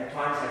 and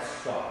time has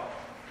stopped,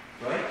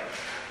 right?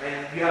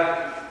 And you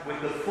have,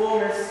 with the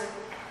fullness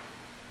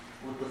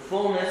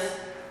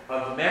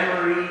of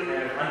memory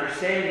and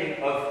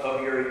understanding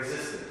of your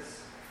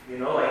existence. You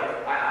know, like,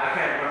 I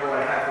can't remember what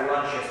I had for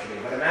lunch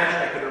yesterday, but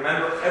imagine I could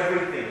remember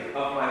everything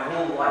of my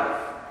whole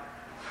life,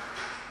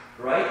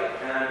 right?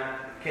 And I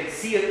can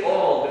see it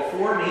all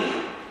before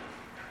me,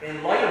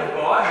 in light of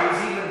God,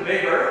 who's even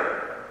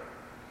bigger,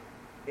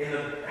 in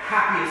the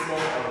happiest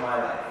moment of my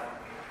life.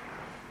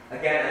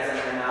 Again, as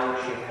an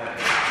analogy of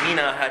heaven.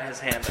 Mina had his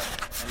hand up,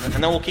 and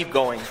then we'll keep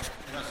going.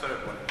 No, sorry,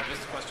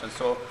 just a question.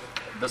 So,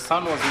 the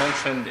Son was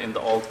mentioned in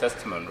the Old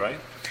Testament, right?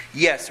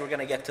 Yes, we're going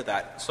to get to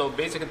that. So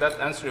basically that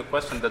answers your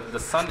question, that the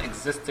Son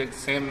existed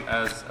same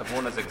as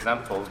Abuna's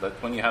example, that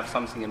when you have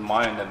something in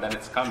mind and then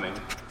it's coming.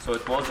 So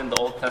it was in the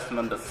Old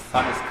Testament the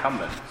Son is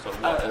coming. So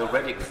it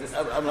already exists.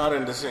 I'm not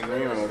in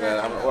disagreement with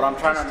that. What I'm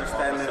trying to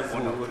understand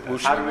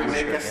is how do we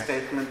make a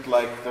statement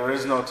like there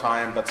is no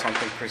time that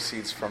something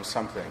proceeds from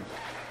something?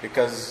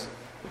 Because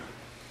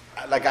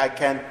like I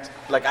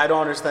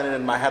don't understand it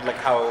in my head, like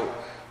how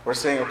we're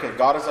saying, okay,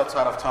 God is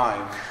outside of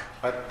time,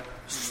 but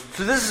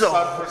so this is the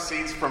Son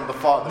proceeds from the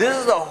Father. This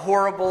is a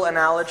horrible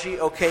analogy,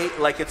 okay?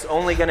 Like it's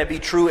only going to be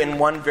true in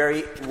one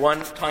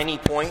tiny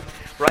point,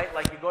 right?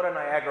 Like you go to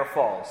Niagara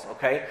Falls,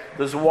 okay?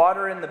 There's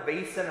water in the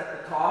basin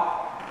at the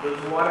top,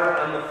 there's water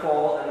on the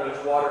fall, and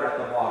there's water at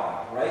the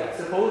bottom, right?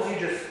 Suppose you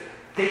just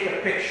take a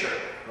picture,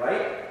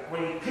 right?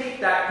 When you take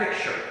that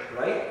picture,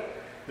 right?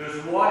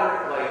 There's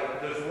water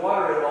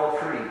in all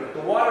three, but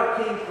the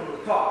water came from the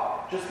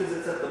top. Just because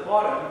it's at the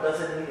bottom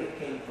doesn't mean it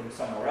came from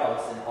somewhere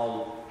else. In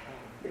all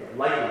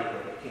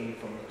likelihood, it came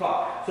from the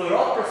top. So it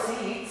all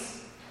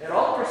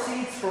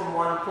proceeds from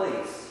one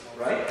place,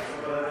 right?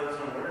 But that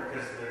doesn't work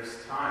because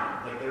there's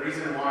time. Like the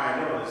reason why I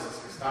know this is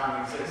because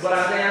time exists. But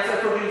I'm saying that's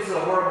what produces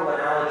a horrible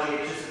analogy.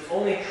 It's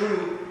only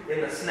true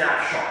in the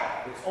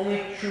snapshot. It's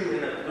only true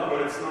in the... No,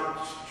 but it's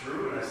not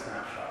true in a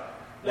snapshot.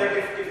 Like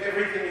if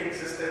everything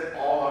existed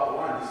all at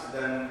once,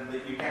 then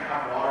you can't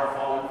have water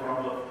falling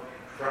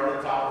from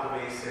the top of the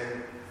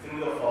basin through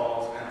the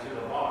falls and to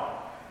the bottom.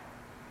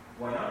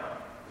 Why not?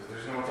 Because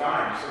there's no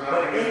time. So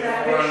but in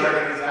that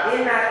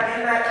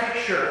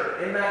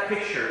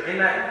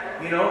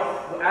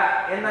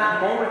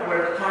moment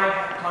where the time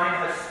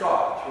has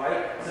stopped,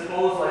 right?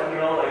 Suppose like in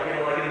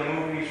the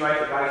movies, right?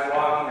 The guy's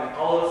walking and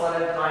all of a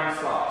sudden time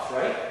stops,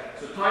 right?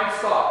 So time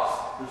stops.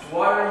 There's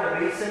water in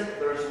the basin,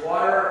 there's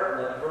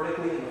water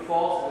vertically in the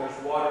falls, and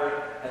there's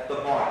water at the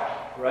bottom,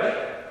 right?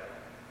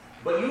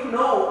 But you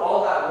know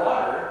all that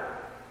water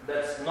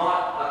that's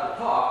not at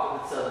the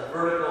top, but it's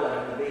vertical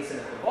and the basin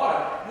at the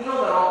bottom, you know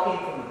that all came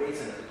from the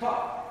basin at the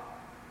top.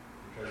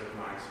 Because of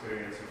my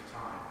experience of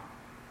time.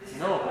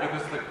 No,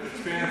 because the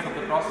experience of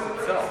the process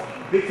itself.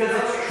 Because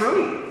it's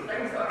true.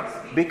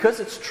 Because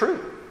it's true.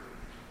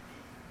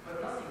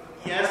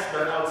 Yes,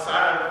 but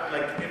outside of,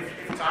 like,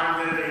 if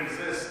time didn't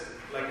exist,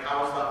 like,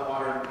 how is that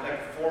water,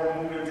 like, for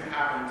movement to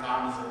happen,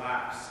 time is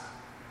elapsed.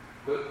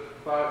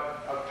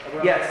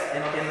 Yes,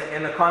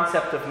 in the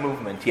concept of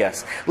movement,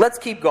 yes. Let's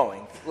keep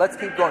going.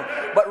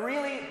 But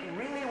really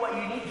what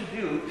you need to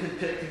do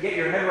to get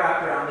your head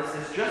wrapped around this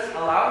is just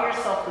allow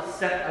yourself to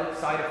step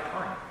outside of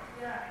time.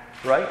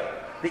 Right?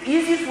 The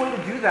easiest way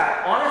to do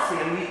that, honestly,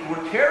 and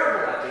we're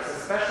terrible at this,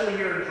 especially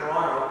here in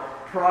Toronto,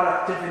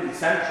 productivity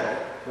central,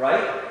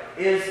 right,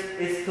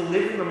 is to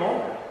live in the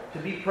moment, to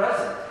be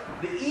present.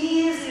 The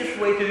easiest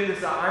way to do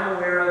this that I'm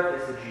aware of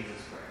is the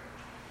Jesus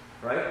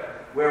prayer, right?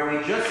 Where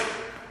we just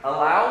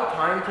allow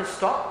time to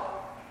stop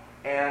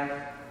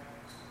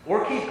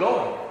or keep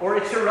going, or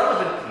it's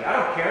irrelevant to me. I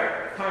don't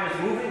care if time is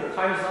moving or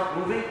time is not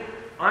moving.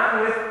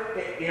 I'm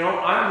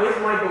with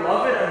my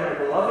beloved, and my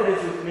beloved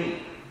is with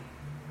me.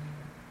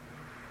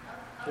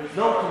 There's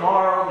no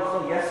tomorrow, there's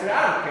no yesterday.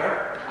 I don't care.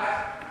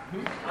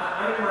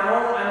 I'm in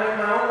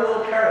my own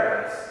little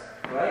paradise,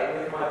 right,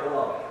 with my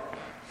beloved.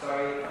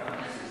 Sorry.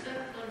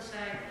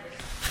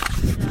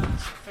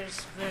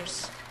 First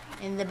verse.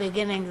 In the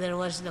beginning there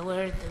was the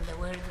Word, and the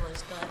Word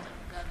was God.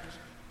 God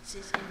was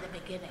in the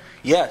beginning.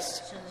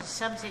 Yes.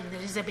 So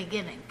there is a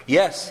beginning.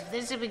 Yes. If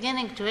there's a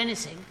beginning to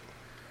anything,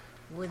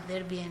 would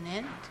there be an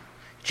end?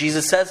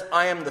 Jesus says,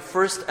 I am the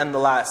first and the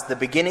last, the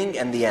beginning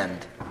and the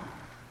end.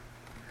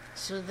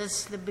 So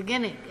that's the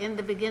beginning. In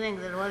the beginning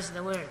there was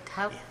the Word.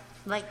 How,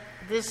 like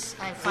this,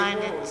 I find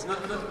it.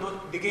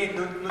 Not begin.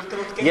 Not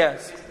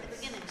yes. The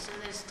beginning. So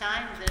there's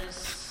time.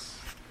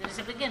 There's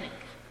a beginning.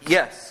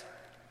 Yes.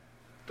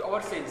 to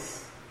our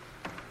sense.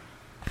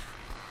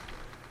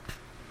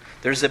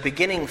 There's a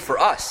beginning for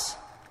us,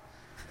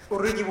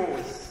 Already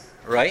was.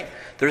 right?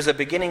 There's a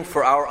beginning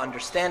for our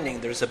understanding.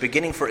 There's a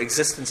beginning for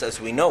existence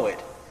as we know it.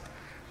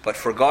 But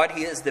for God,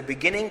 He is the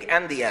beginning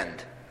and the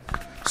end.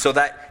 So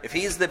that if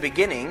He is the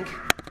beginning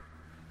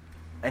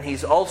and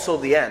He's also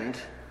the end,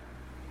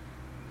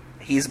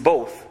 He's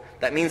both.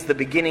 That means the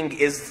beginning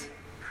is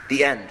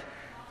the end.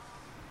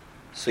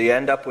 So you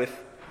end up with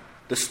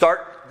the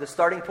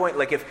starting point,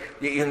 like if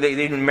they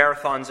do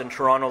marathons in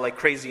Toronto like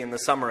crazy in the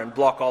summer and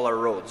block all our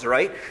roads,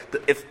 right?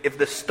 If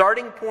the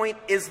starting point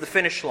is the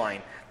finish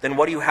line, then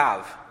what do you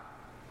have?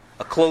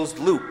 A closed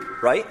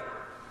loop, right?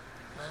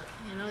 Well,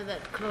 you know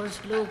that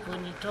closed loop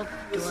when you talk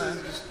to This a...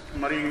 is just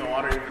muddying the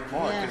water even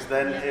more, Yeah, because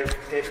then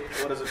yeah.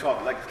 if what is it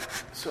called? Like,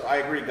 so I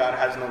agree, God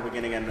has no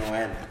beginning and no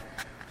end.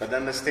 But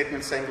then the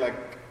statement saying like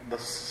the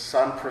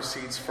Son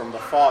proceeds from the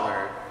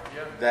Father,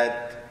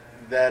 that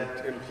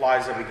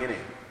implies a beginning.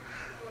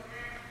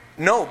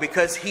 No,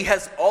 because He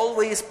has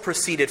always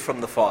proceeded from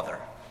the Father.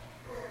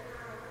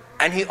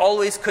 And He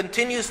always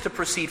continues to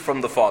proceed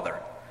from the Father.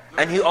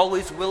 And He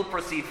always will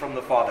proceed from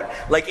the Father.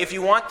 Like if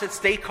you want to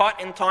stay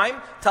caught in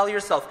time, tell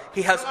yourself,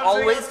 He has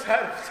always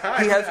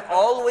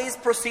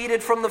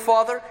proceeded from the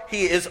Father.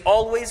 He is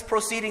always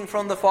proceeding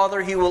from the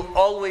Father. He will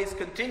always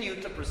continue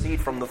to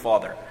proceed from the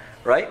Father.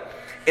 Right?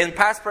 In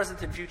past,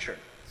 present, and future.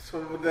 So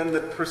then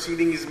the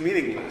proceeding is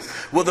meaningless.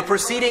 Well, the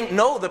proceeding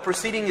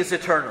is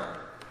eternal.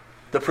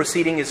 The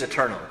proceeding is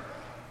eternal.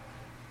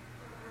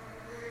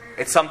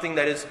 It's something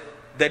that is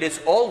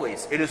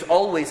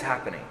always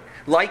happening.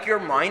 Like your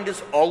mind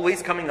is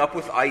always coming up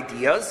with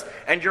ideas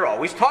and you're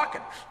always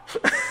talking.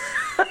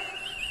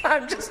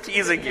 I'm just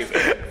teasing you.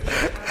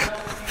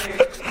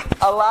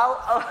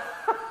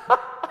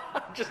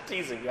 I'm just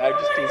teasing you.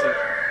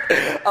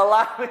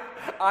 Allow me,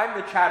 I'm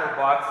the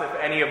chatterbox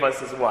if any of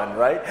us is one,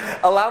 right?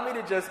 Allow me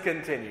to just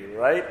continue,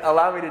 right?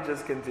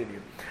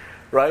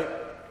 Right?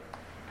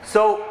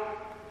 So,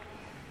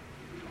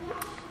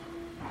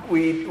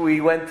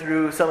 we went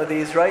through some of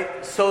these,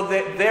 right? So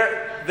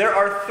there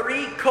are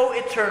three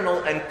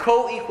co-eternal and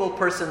co-equal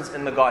persons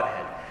in the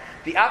Godhead.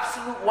 The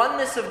absolute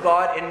oneness of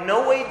God in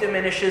no way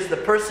diminishes the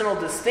personal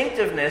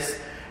distinctiveness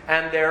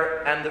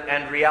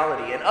and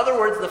reality. In other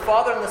words, the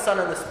Father and the Son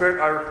and the Spirit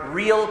are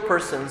real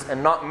persons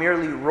and not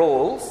merely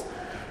roles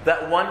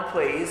that one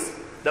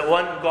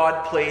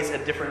God plays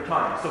at different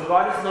times. So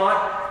God is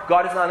not,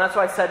 and that's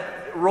why I said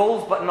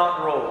roles but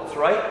not roles,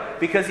 right?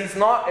 Because he's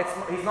not an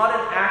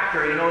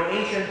actor. You know, in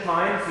ancient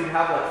times you'd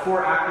have like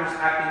 4 actors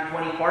acting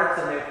 20 parts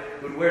and they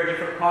would wear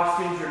different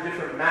costumes or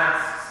different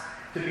masks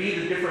to be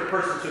the different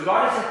person. So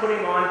God isn't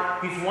putting on,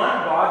 He's one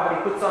God, but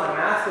He puts on a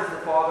mask as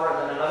the Father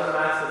and then another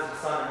mask as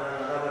the Son and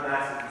then another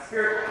mask as the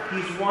Spirit.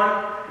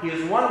 He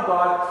is one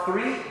God,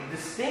 3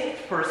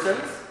 distinct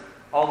persons,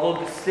 although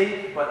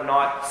distinct but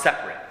not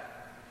separate.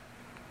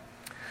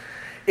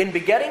 In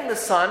begetting the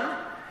Son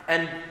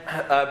and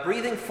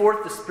breathing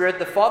forth the Spirit,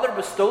 the Father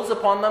bestows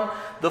upon them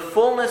the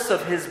fullness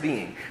of His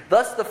being.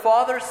 Thus the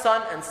Father,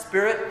 Son, and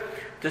Spirit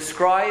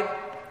describe,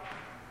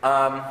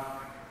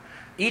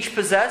 each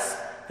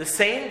possess the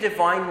same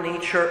divine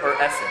nature or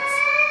essence.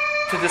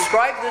 To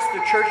describe this,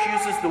 the Church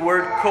uses the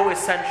word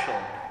co-essential,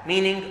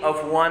 meaning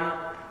of one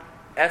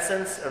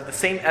essence, of the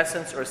same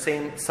essence or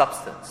same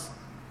substance.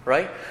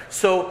 Right?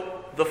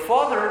 So the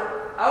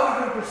Father, out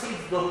of Him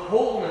proceeds the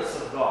wholeness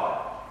of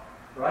God.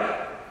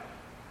 Right?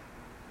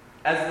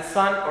 As the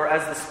Son or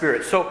as the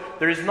Spirit. So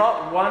there is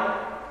not one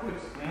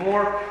who's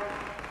more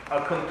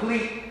a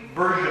complete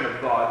version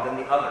of God than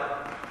the other,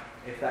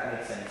 if that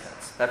makes any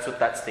sense. That's what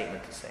that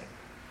statement is saying.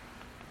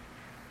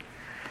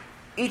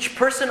 Each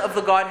person of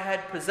the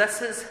Godhead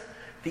possesses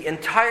the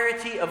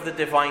entirety of the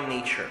divine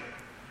nature.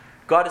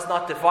 God is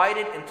not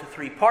divided into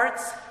 3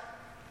 parts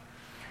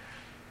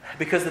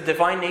because the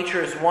divine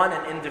nature is one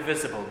and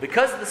indivisible.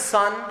 Because the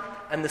Son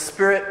and the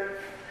Spirit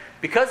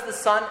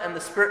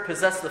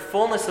possess the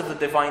fullness of the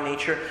divine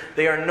nature,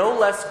 they are no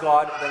less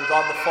God than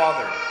God the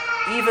Father,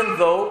 even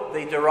though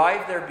they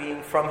derive their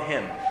being from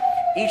Him.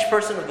 Each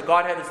person of the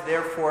Godhead is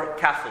therefore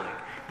Catholic,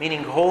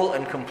 meaning whole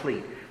and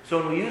complete. So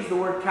when we use the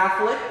word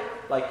Catholic,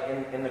 like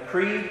in the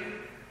Creed,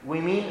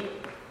 we mean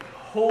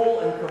whole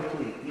and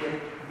complete,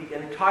 the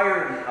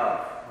entirety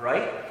of,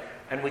 right?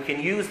 And we can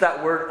use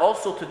that word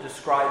also to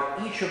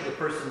describe each of the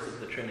persons of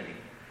the Trinity.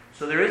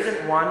 So there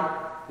isn't one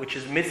which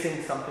is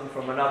missing something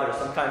from another.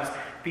 Sometimes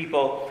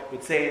people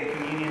would say in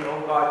communion,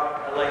 oh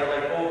God,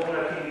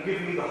 can you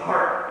give me the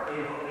heart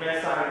in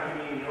Messiah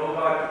communion? Oh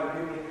God,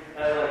 can you give me,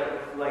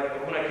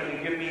 can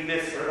you give me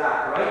this or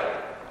that,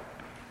 right?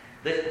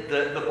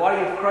 The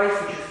body of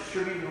Christ, which is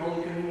distributed in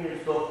Holy Communion,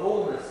 is the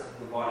wholeness of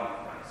the body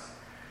of Christ,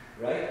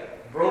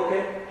 right?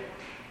 Broken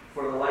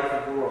for the life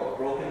of the world,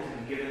 broken to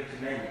be given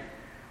to many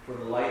for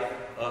the life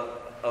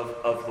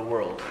of the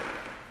world.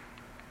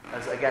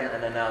 As again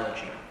an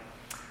analogy.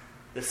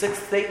 The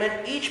 6th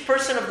statement, each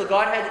person of the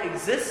Godhead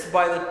exists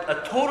by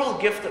a total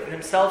gift of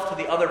himself to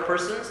the other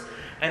persons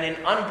and in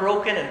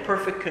unbroken and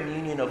perfect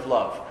communion of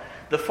love.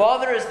 The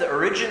Father is the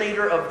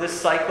originator of this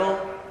cycle.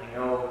 I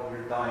know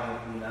we're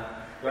dying, Nina.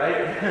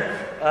 Right?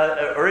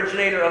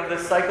 Originator of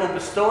this cycle,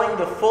 bestowing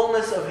the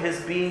fullness of His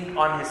being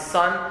on His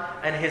Son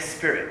and His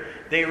Spirit.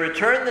 They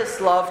return this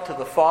love to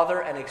the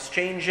Father and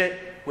exchange it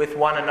with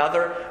one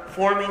another,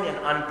 forming an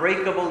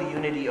unbreakable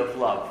unity of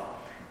love.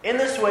 In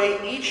this way,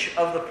 each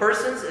of the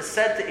persons is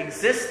said to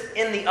exist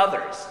in the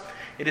others.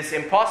 It is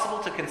impossible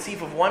to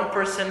conceive of one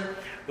person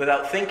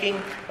without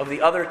thinking of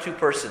the other two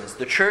persons.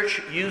 The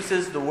Church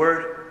uses the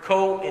word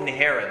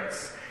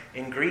co-inherence,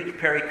 in Greek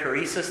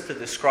perichoresis, to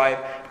describe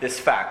this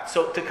fact.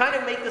 So to kind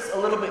of make this a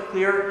little bit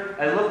clearer,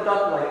 I looked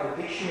up like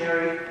the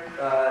dictionary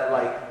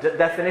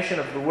definition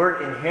of the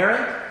word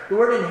inherent. The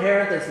word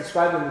inherent, as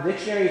described in the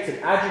dictionary, it's an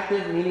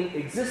adjective meaning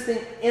existing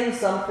in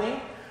something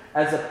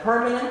as a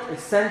permanent,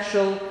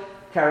 essential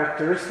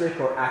characteristic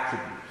or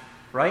attribute.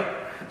 Right?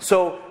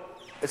 So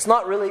it's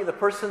not really, the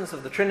persons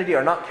of the Trinity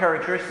are not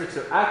characteristics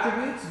or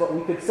attributes, but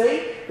we could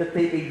say that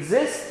they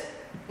exist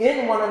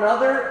in one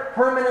another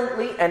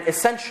permanently and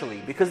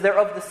essentially, because they're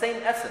of the same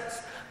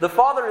essence. The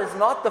Father is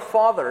not the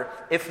Father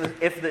if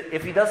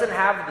He doesn't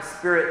have the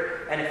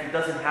Spirit and if He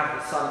doesn't have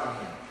the Son in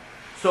Him.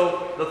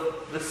 So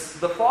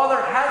the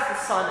Father has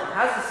the Son and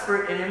has the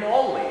Spirit in Him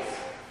always.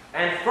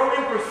 And from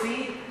Him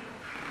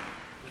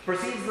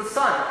proceeds the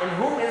Son, in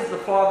whom is the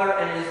Father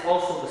and is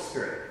also the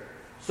Spirit.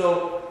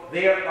 So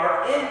they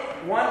are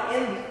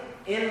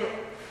in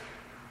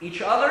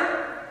each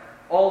other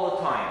all the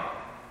time.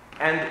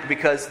 And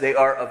because they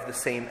are of the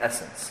same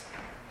essence.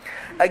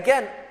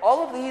 Again,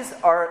 all of these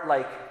are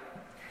like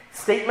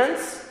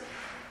statements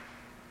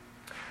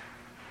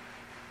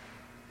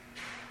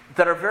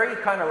that are very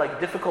kind of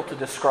like difficult to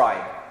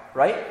describe,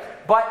 right?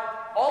 But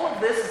all of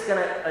this is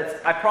going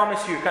to, I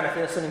promise you, you're kind of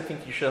listening,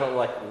 think you should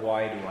like,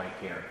 why do I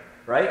care,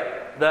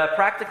 right? The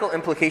practical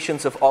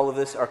implications of all of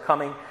this are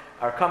coming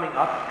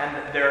up,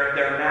 and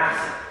they're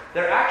massive.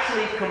 They're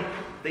actually,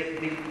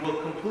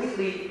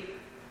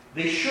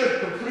 they should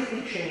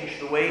completely change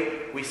the way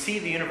we see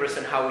the universe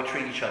and how we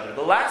treat each other.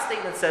 The last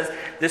statement says,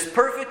 this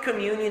perfect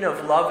communion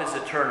of love is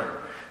eternal.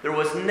 There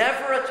was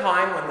never a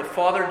time when the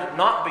Father did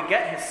not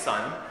beget His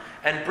Son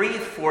and breathe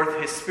forth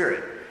His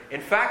Spirit.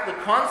 In fact, the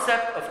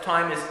concept of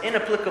time is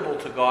inapplicable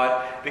to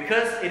God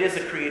because it is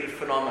a created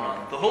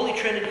phenomenon. The Holy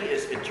Trinity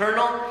is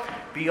eternal,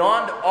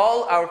 beyond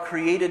all our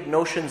created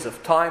notions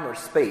of time or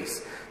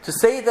space. To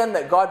say then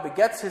that God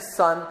begets His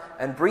Son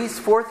and breathes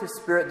forth His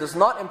Spirit does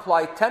not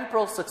imply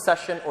temporal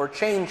succession or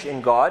change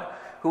in God,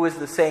 who is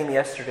the same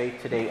yesterday,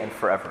 today, and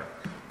forever.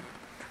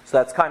 So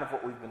that's kind of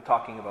what we've been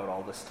talking about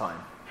all this time.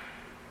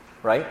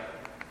 Right?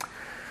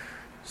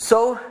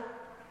 So,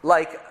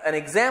 like an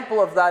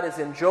example of that is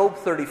in Job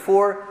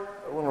 34,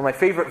 one of my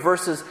favorite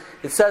verses.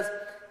 It says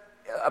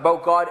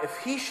about God, if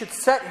He should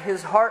set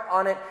His heart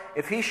on it,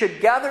 if He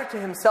should gather to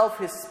Himself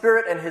His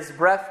Spirit and His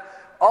breath,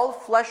 all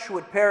flesh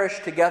would perish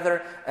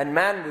together, and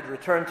man would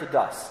return to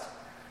dust.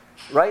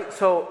 Right?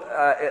 So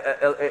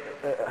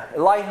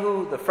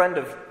Elihu, the friend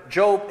of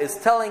Job, is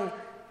telling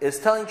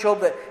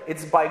Job that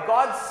it's by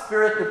God's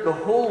Spirit that the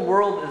whole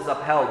world is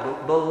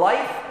upheld. The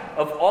life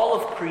of all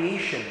of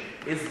creation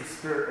is the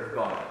Spirit of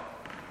God.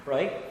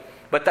 Right?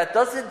 But that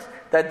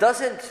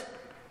doesn't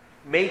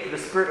make the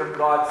Spirit of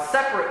God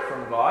separate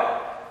from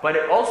God, but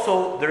it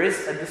also, there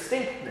is a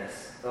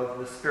distinctness of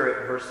the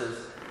Spirit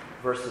versus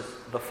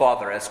the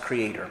Father as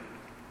creator.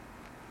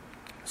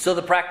 So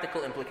the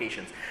practical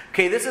implications.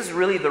 Okay, this is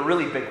really the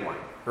really big one,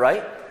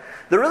 right?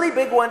 The really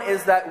big one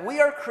is that we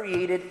are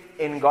created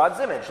in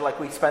God's image, like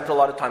we spent a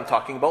lot of time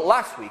talking about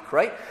last week,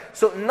 right?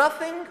 So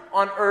nothing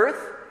on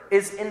earth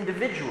is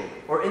individual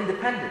or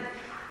independent.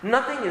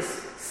 Nothing is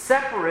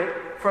separate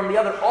from the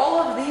other. All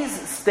of these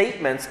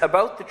statements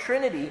about the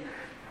Trinity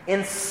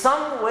in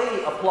some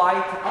way apply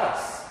to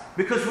us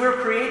because we're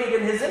created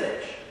in His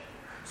image.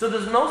 So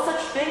there's no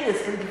such thing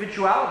as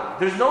individuality.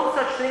 There's no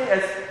such thing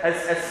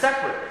as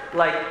separate.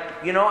 Like,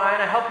 I'm going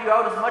to help you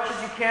out as much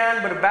as you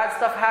can, but if bad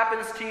stuff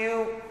happens to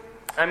you,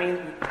 I mean,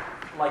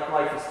 like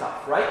life is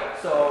tough, right?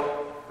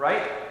 So,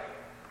 right?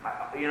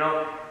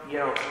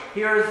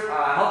 Here's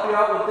help you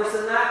out with this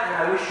and that, and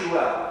I wish you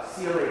well.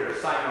 See you later.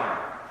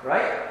 Sayonara.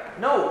 Right?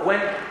 No, when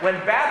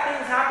bad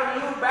things happen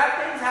to you, bad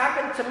things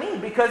happen to me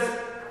because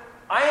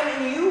I am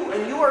in you,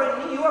 and you are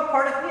in me. You are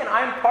part of me, and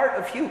I am part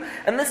of you.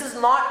 And this is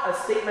not a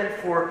statement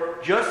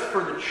just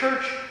for the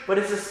church, but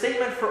it's a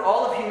statement for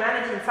all of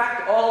humanity. In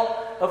fact,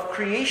 all of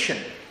creation.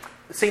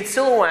 Saint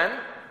Silouan,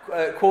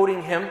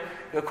 quoting Saint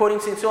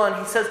Silouan,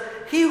 he says,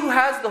 "He who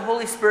has the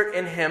Holy Spirit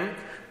in him,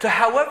 to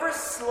however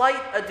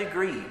slight a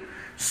degree,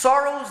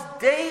 sorrows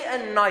day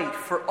and night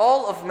for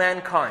all of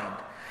mankind.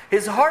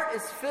 His heart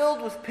is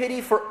filled with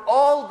pity for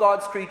all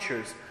God's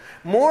creatures,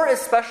 more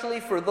especially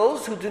for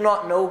those who do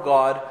not know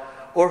God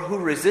or who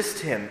resist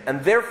Him,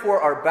 and therefore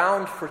are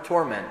bound for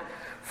torment.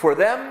 For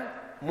them,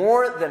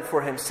 more than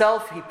for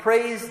Himself, He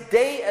prays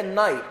day and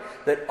night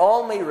that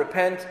all may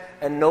repent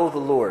and know the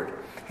Lord."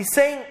 He's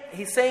saying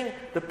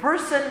the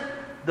person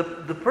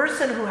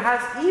who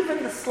has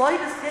even the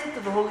slightest hint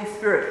of the Holy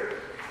Spirit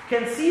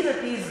can see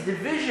that these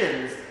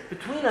divisions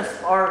between us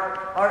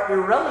are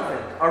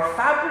irrelevant, are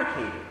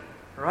fabricated.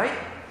 Right?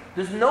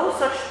 There's no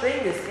such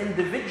thing as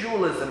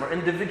individualism or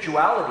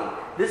individuality.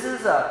 This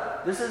is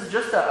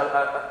just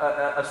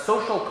a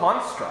social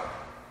construct,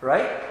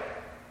 right?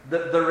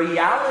 The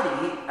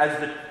reality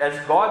as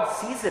God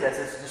sees it, as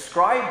it's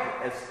described,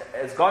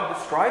 as God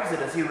describes it,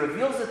 as He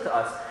reveals it to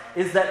us,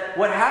 is that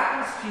what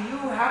happens to you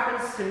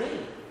happens to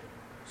me.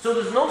 So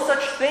there's no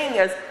such thing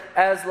as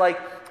like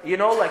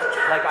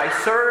I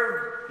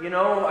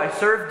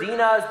served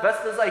Dina as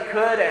best as I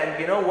could, and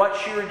you know what,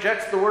 she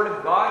rejects the word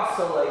of God,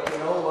 so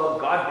well,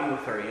 God be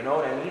with her, you know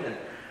what I mean? And,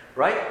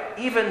 right?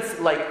 Even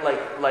like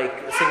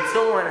St.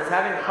 Silouan is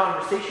having a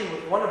conversation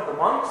with one of the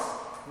monks.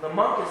 The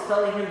monk is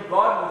telling him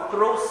God will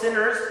throw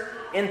sinners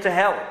into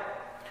hell.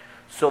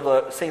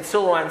 So St.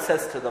 Silouan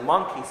says to the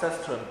monk, he says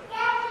to him,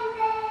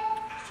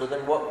 so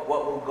then what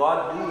will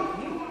God do with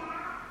you?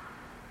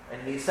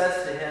 And he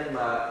says to him,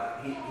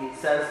 he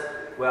says,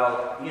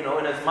 well,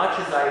 in as much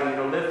as I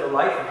lived a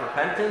life of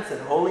repentance and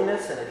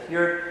holiness and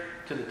adhered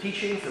to the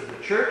teachings of the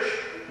church,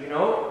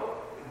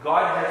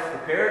 God has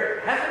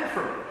prepared heaven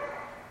for me.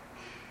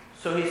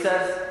 So he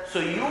says, so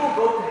you will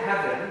go to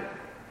heaven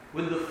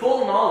with the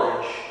full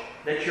knowledge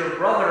that your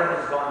brother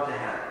has gone to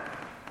hell.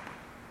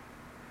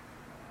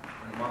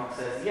 And the monk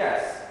says,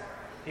 yes.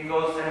 He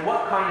goes, and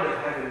what kind of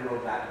heaven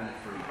will that be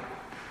for you?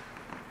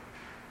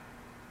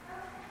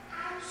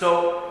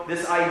 So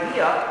this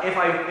idea, if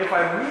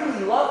I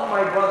really love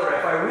my brother,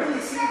 if I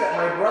really see that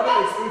my brother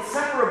is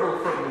inseparable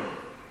from me,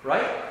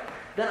 right?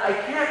 Then I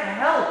can't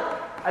help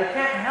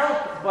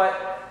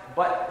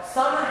but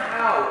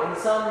somehow, in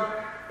some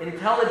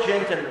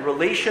intelligent and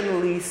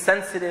relationally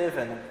sensitive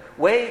and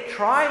way,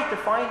 try to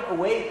find a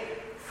way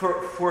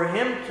for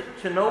him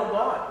to know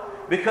God.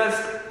 Because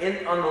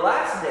on the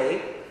last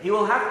day, he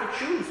will have to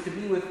choose to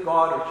be with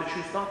God or to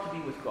choose not to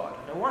be with God.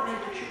 And I want him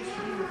to choose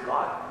to be with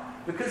God,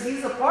 because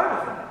he's a part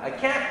of me. I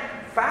can't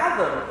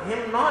fathom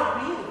him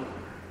not being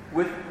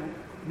with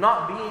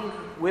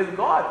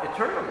God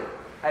eternally.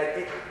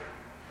 I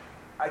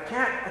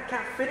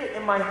can't fit it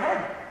in my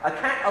head. I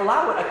can't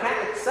allow it. I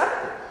can't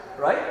accept it.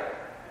 Right?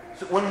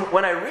 So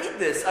when I read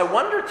this, I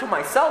wonder to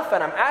myself,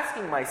 and I'm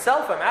asking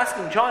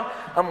John,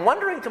 I'm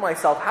wondering to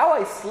myself how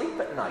I sleep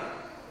at night.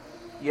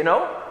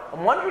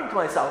 I'm wondering to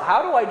myself,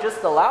 how do I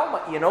just allow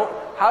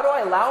how do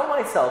I allow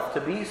myself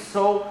to be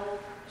so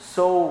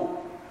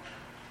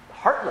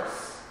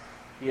heartless,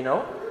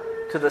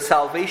 to the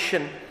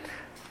salvation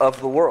of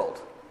the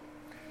world?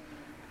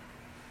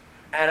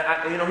 And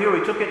here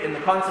we took it in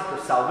the concept of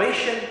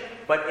salvation,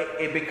 but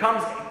it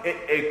becomes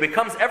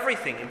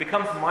everything. It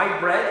becomes my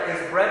bread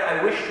is bread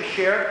I wish to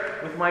share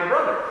with my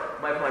brother.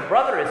 My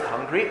brother is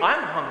hungry,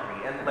 I'm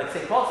hungry. And like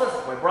St. Paul says,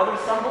 if my brother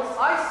stumbles,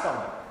 I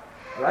stumble.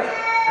 Right?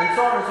 And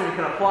so on and so on. You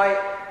can apply it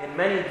in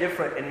many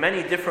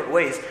different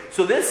ways.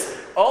 So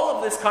all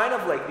of this kind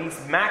of like these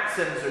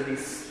maxims or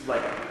these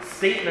like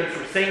statements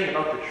we're saying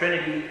about the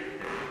Trinity,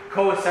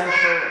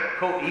 co-essential and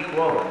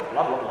co-equal and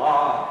blah blah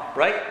blah,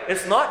 right?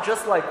 It's not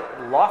just like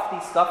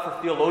lofty stuff for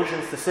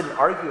theologians to sit and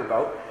argue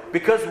about,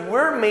 because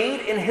we're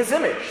made in His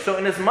image. So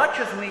in as much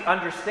as we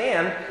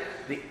understand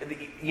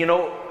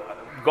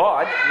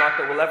God, not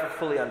that we'll ever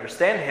fully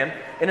understand Him,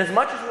 in as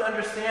much as we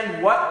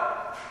understand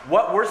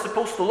what we're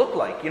supposed to look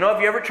like.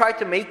 Have you ever tried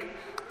to make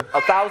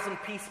a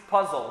 1,000-piece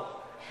puzzle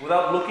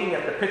without looking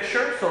at the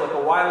picture? So like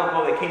a while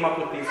ago they came up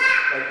with this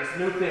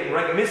new thing,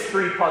 right?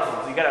 Mystery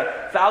puzzles. You get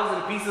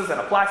 1,000 pieces in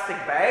a plastic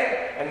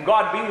bag, and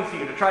God be with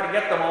you to try to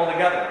get them all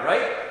together,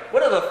 right?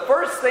 What are the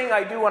first thing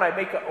I do when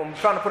I'm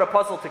trying to put a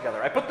puzzle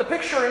together? I put the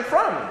picture in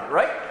front of me,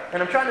 right?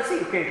 And I'm trying to see,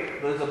 okay,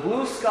 there's a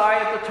blue sky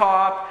at the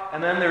top,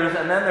 and then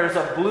there's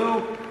a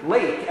blue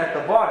lake at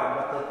the bottom,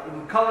 but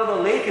the color of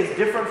the lake is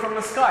different from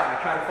the sky. And I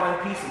try to find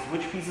pieces.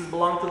 Which pieces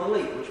belong to the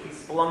lake? Which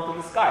pieces belong to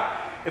the sky?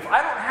 If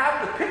I don't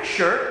have the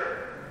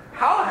picture,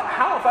 how am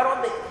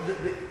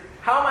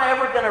I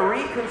ever going to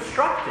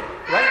reconstruct it,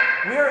 right?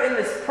 We're in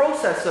this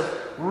process of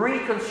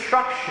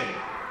reconstruction,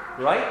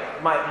 right?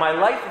 My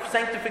life of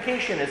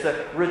sanctification is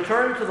a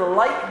return to the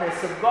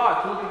likeness of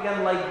God, to look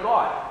again like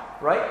God,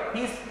 right?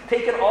 He's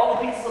taken all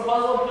the pieces of the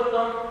puzzle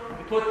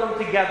and put them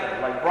together,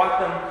 like brought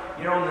them,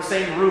 in the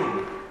same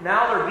room.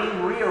 Now they're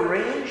being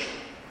rearranged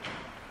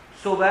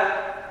so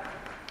that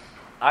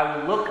I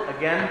will look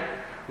again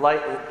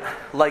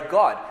like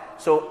God.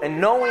 So in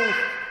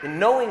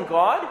knowing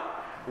God,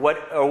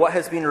 what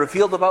has been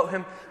revealed about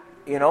Him,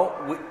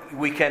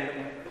 we can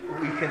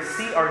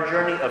see our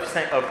journey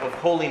of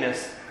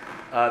holiness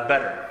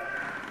better,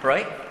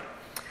 right?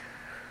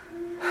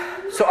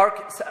 So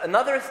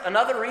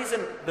another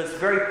reason that's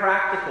very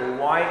practical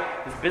why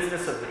this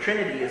business of the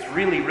Trinity is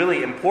really,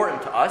 really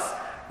important to us,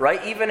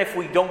 right? Even if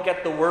we don't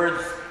get the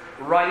words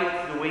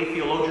right, the way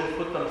theologians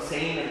put them,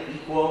 same and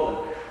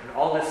equal, and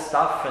all this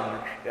stuff,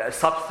 and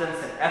substance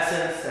and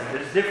essence, and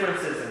there's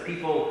differences, and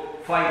people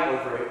fight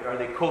over it. Are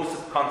they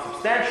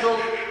consubstantial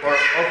or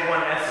of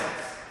one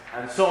essence,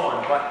 and so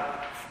on. But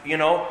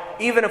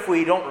even if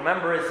we don't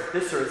remember, is it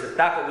this or is it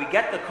that, but we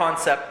get the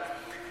concept.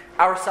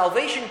 Our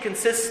salvation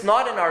consists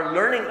not in our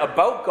learning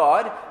about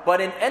God,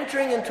 but in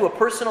entering into a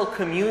personal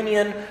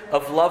communion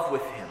of love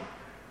with Him.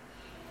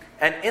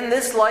 And in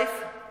this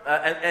life,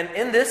 and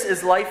in this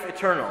is life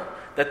eternal,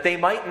 that they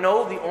might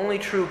know the only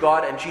true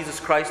God and Jesus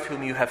Christ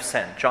whom you have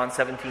sent. John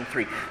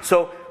 17:3.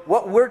 So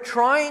what we're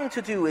trying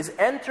to do is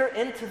enter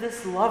into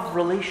this love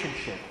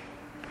relationship.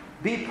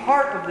 Be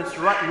part of this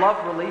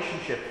love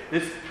relationship,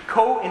 this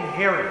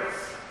co-inheritance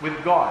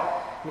with God.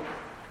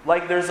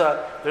 Like there's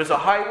a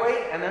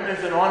highway and then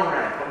there's an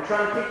on-ramp. I'm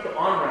trying to take the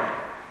on-ramp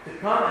to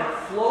come and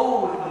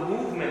flow with the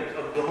movement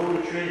of the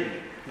Holy Trinity.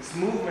 This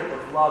movement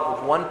of love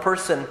of one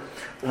person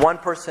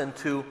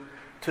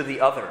to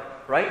the other.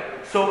 Right?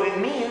 So it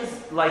means,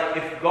 like,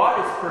 if God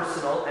is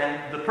personal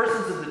and the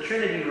persons of the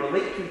Trinity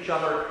relate to each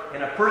other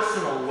in a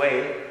personal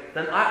way,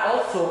 then I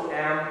also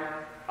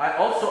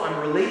am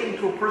relating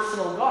to a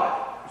personal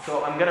God.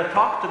 So I'm going to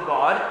talk to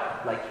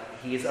God like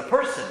He is a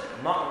person.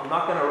 I'm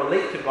not going to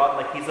relate to God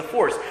like He's a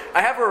force.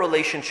 I have a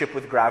relationship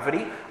with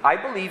gravity. I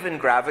believe in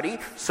gravity,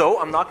 so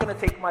I'm not going to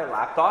take my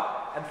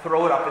laptop and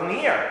throw it up in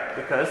the air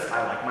because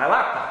I like my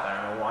laptop and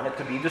I don't want it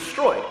to be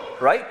destroyed,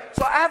 right?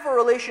 So I have a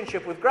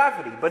relationship with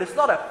gravity, but it's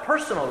not a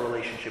personal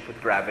relationship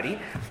with gravity.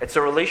 It's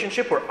a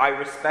relationship where I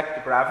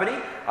respect gravity.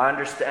 I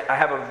understand. I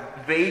have a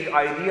vague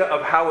idea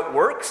of how it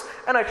works,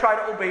 and I try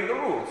to obey the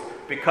rules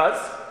because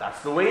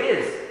that's the way it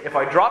is. If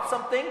I drop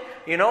something,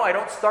 I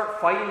don't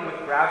start fighting with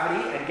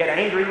gravity and get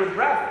angry with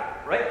gravity,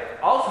 right?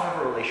 I also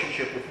have a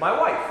relationship with my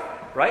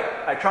wife, right?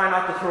 I try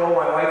not to throw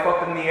my wife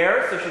up in the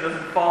air so she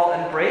doesn't fall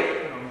and break.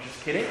 I'm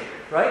just kidding,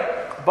 right?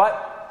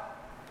 But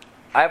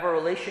I have a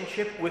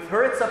relationship with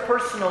her. It's a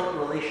personal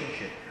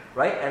relationship,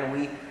 right?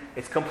 And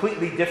it's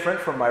completely different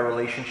from my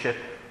relationship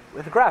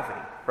with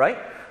gravity, right?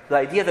 The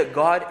idea that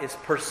God is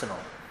personal.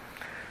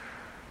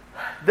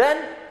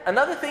 Then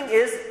another thing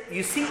is,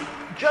 you see,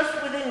 just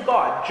within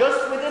God,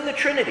 just within the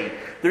Trinity,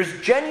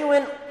 there's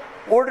genuine,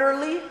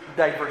 orderly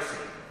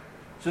diversity.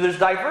 So there's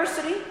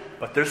diversity,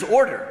 but there's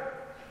order,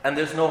 and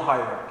there's no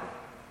hierarchy.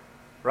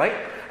 Right?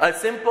 A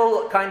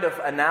simple kind of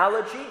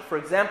analogy, for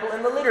example,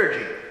 in the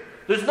liturgy.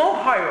 There's no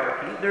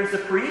hierarchy. There's a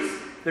priest,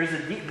 there's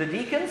the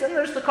deacons, and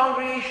there's the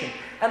congregation.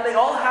 And they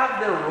all have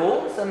their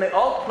roles, and they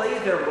all play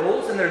their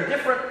roles, and they're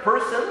different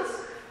persons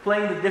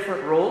playing the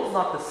different roles,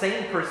 not the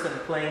same person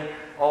playing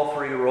all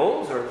three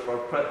roles, or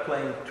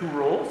playing two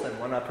roles, and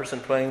one person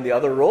playing the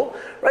other role.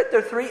 Right?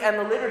 They're three, and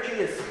the liturgy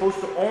is supposed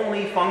to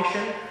only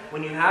function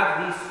when you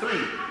have these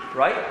three.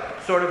 Right?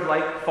 Sort of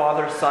like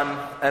Father, Son,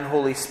 and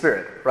Holy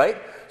Spirit. Right?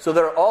 So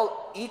they're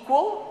all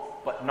equal,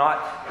 but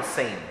not the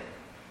same.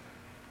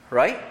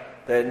 Right?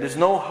 There's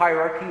no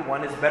hierarchy.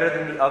 One is better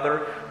than the other.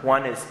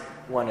 One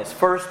is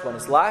first, one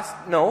is last.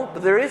 No,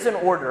 but there is an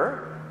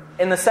order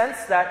in the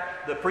sense that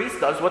the priest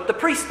does what the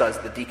priest does.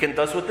 The deacon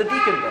does what the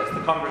deacon does.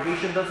 The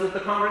congregation does what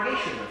the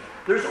congregation does.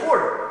 There's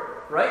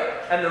order, right?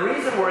 And the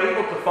reason we're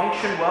able to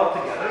function well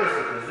together is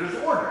because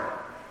there's order.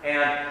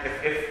 And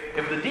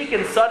if the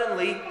deacon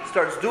suddenly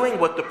starts doing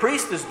what the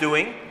priest is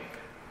doing,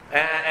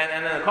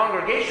 and then the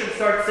congregation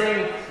starts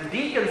saying the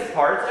deacon's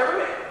parts,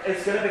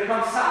 it's going to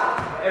become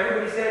salad.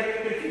 Everybody's going to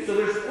get confused. So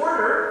there's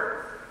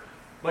order,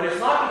 but it's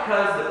not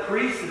because the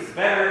priest is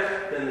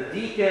better than the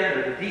deacon,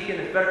 or the deacon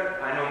is better.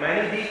 I know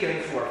many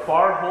deacons who are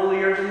far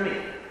holier than me,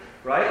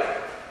 right?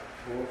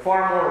 Who are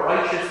far more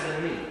righteous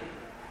than me,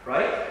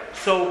 right?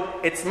 So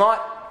it's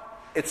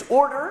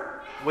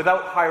order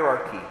without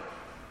hierarchy,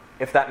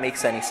 if that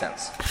makes any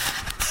sense.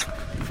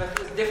 But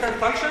with different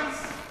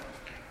functions?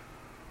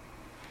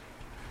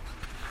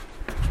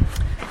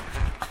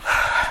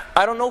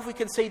 I don't know if we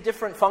can say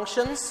different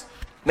functions.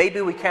 Maybe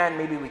we can,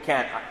 maybe we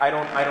can't. I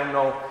don't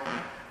know.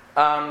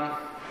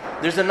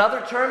 There's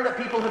another term that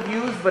people have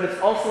used, but it's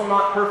also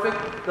not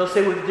perfect. They'll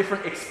say with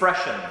different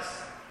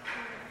expressions.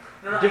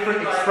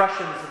 Different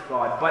expressions of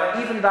God. But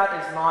even that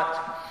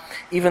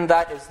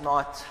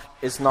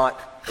is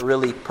not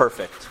really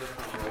perfect.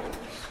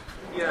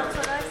 Yeah. That's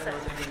what I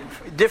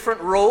said.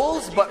 Different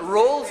roles, but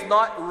roles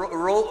not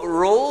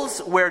roles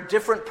where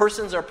different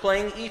persons are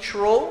playing each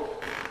role.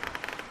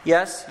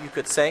 Yes, you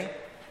could say.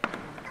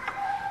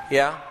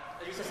 Yeah.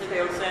 Jesus said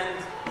they would send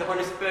the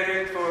Holy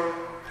Spirit for...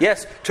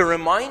 Yes, to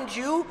remind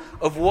you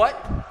of what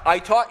I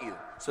taught you.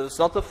 So it's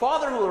not the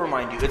Father who will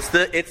remind you, it's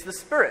the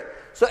Spirit.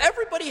 So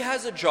everybody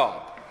has a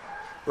job,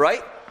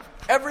 right?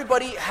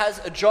 Everybody has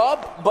a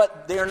job,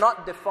 but they are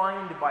not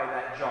defined by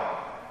that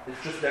job.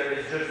 It's just their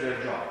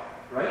job,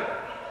 right?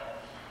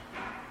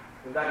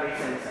 If that makes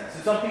any sense.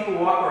 So some people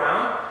walk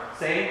around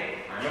saying,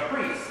 I'm a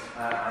priest,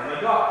 I'm a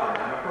doctor,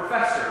 I'm a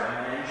professor,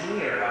 I'm an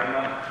engineer, I'm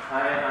a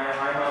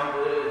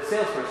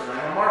salesperson,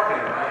 I'm a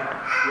marketer, I'm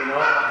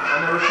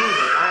a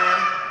recruiter,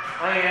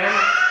 I am,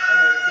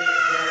 and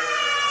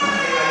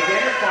they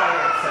identify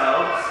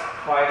themselves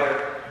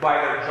by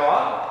their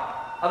job.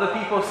 Other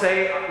people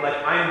say, like,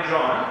 I'm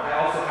John, I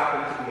also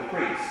happen to be a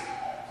priest.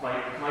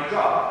 It's my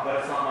job, but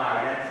it's not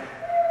my identity.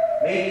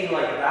 Maybe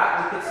like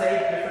that, we could say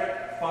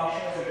different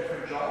functions or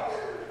different jobs,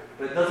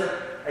 but it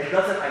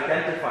doesn't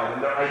identify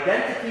them. Their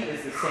identity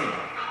is the same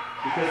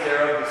because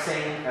they're of the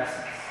same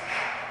essence.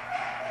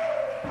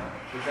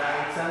 Does that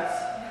make sense?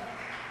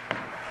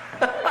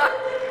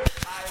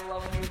 I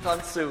love you,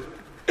 Tansu.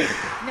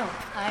 No,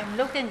 I'm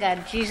looking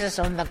at Jesus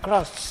on the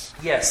cross.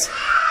 Yes.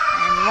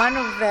 And one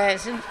of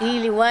the,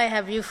 Eli, why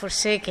have you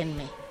forsaken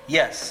me?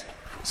 Yes.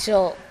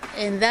 So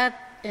in that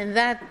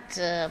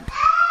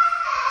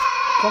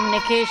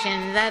communication,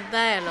 in that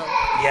dialogue,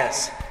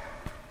 Yes.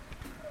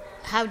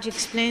 how do you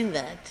explain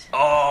that?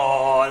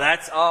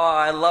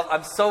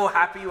 I'm so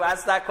happy you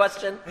asked that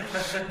question.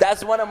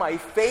 That's one of my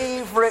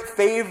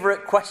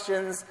favorite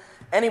questions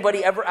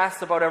anybody ever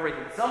asked about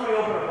everything. Somebody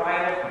open a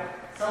Bible.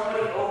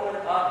 Somebody open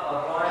up a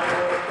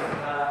Bible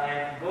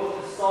and go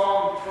to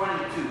Psalm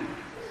 22.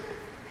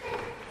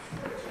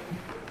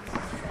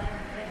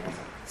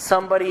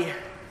 Somebody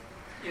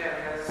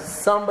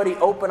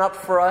open up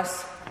for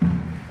us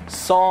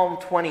Psalm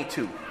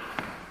 22.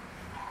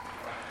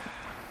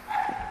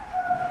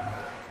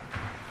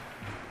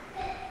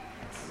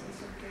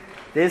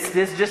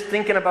 This just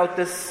thinking about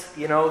this,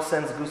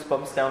 sends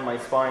goosebumps down my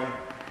spine.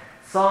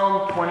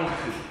 Psalm 22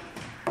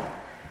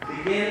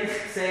 begins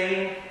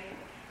saying,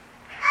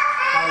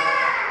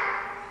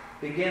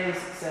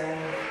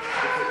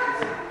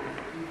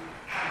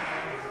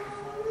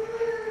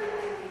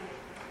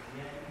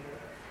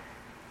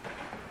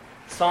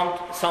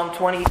 Psalm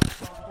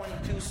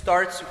 22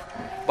 starts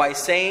by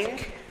saying,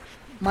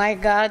 My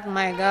God,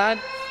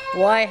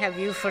 why have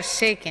you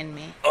forsaken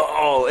me?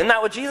 Oh, isn't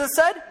that what Jesus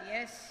said?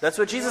 Yes. That's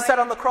what Jesus said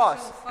on the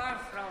cross. So far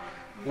from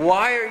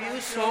Why are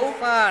you so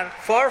far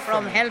from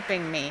from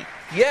helping me?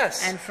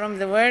 Yes. And from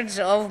the words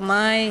of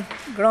my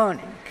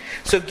groaning.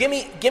 So give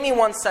me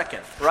 1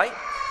 second, right?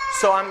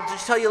 So I'm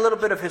just tell you a little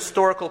bit of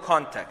historical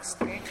context.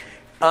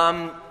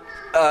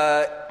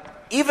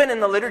 Even in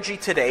the liturgy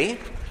today,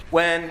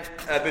 when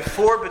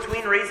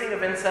between raising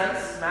of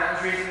incense,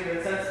 Matins raising of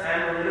incense,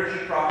 and the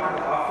liturgy proper,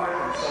 the offering,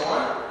 and so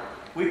on,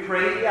 we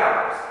pray the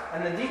hours.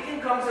 And the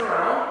deacon comes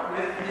around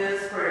with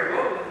his prayer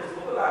book, with his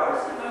book of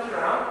hours. He comes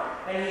around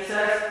and he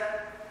says,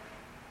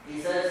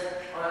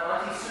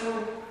 Auntie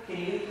Sue, can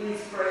you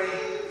please pray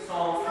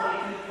Psalms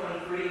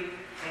 22, 23,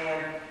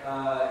 and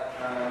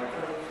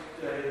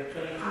 22,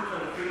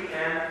 23,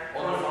 and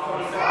 25?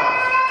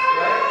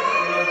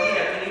 Right?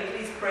 Dina, can you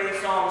please pray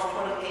Psalms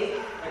 28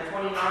 and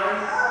 29,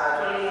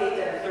 28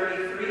 and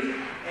 33,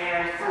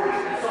 and 40,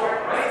 and so on,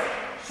 right?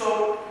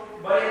 So,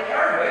 but in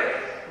Arabic,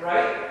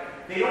 right,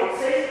 they don't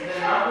say the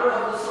number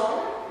of the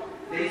psalm,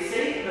 they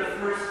say the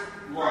first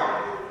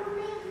line.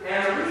 And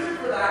the reason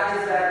for that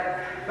is that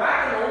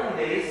back in the olden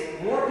days,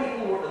 more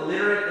people were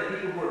illiterate than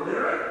people who were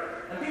literate,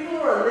 and people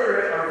who are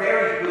illiterate are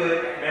very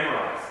good at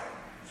memorizing.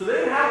 So they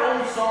didn't have all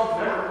these psalms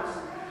memorized.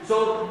 So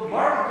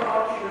Mark would come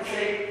up to you and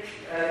say,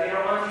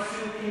 Auntie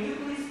Sue, can you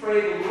please pray,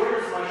 the Lord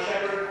is my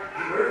shepherd,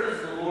 the earth is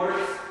the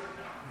Lord's,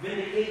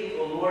 vindicate me,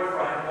 O Lord, for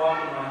I have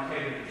walked in my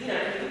integrity. Dina,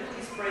 can you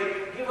please pray,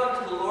 give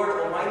unto the Lord, O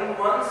mighty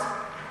ones,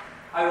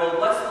 I will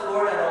bless the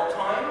Lord at all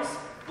times,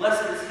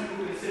 blessed is he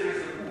who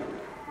considers the poor.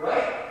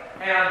 Right?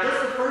 And just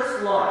the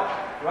first line,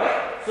 right?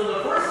 So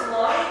the first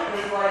line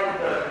is like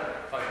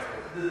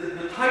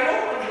the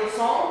title of the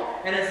psalm,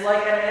 and it's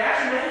like, and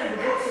actually many of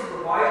the books of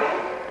the Bible,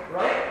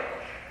 right?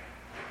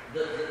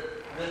 The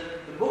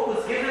book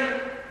was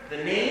given the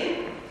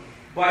name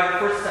by the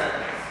first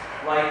sentence.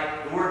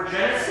 Like the word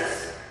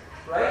Genesis,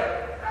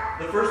 right?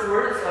 The first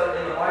words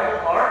in the Bible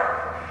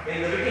are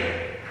in the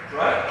beginning,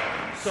 right?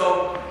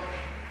 So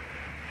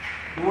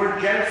the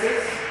word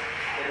Genesis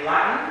in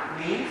Latin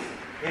means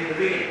in the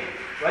beginning.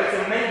 Right?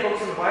 So many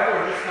books in the Bible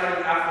are just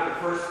titled after the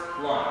first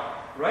line.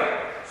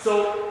 Right?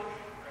 So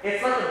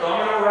it's like a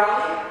domino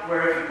rally,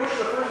 where if you push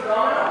the first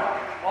domino,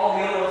 all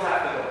the other ones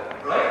have to go.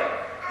 Right?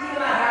 Even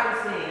that happens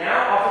to me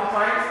now.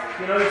 Oftentimes,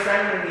 you're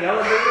standing in the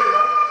elevator,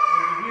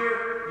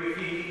 right?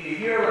 And you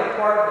hear like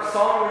part of a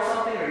song or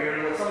something,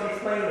 or somebody's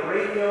playing the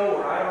radio,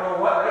 or I don't know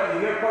what, right? You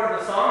hear part of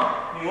the song,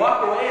 you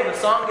walk away, and the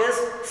song is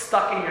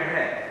stuck in your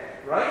head.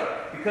 Right?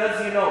 Because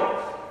you know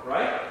it.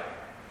 Right?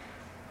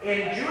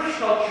 In Jewish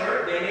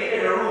culture, they made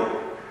it a rule,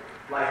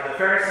 like the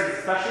Pharisees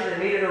especially, they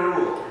made it a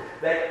rule,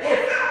 that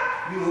if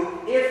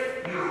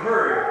you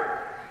heard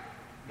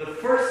the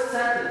first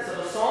sentence of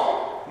a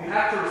psalm, you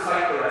have to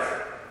recite the rest of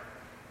it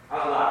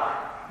out loud.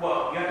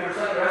 Well, you have to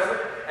recite the rest of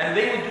it, and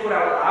they would do it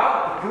out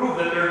loud to prove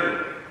that they're doing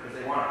it, because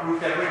they want to prove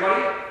to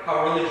everybody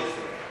how religious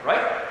they are,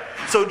 right?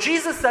 So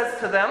Jesus says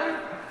to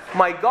them,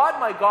 my God,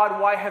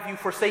 why have you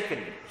forsaken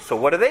me? So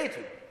what do?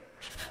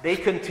 They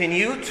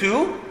continue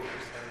to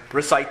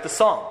recite the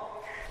psalm.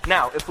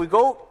 Now, if we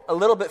go a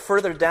little bit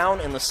further down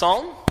in the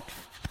psalm,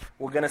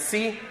 we're going to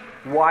see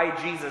why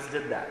Jesus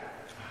did that.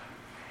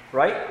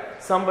 Right?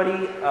 Somebody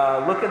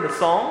look at the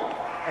psalm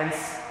and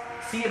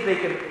see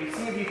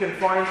if you can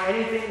find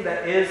anything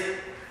that is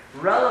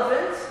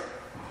relevant.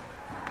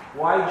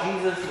 Why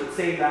Jesus would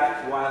say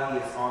that while he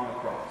is on the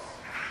cross.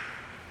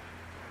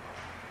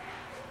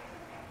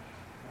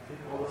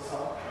 All the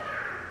psalm.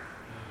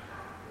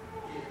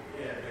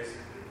 Yeah, basically.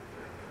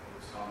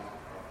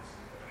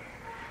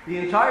 The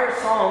entire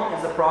psalm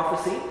is a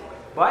prophecy,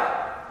 but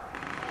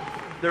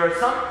there are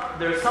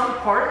some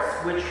parts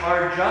which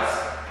are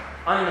just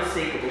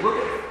unmistakable. Look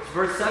at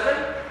verse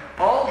 7.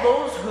 All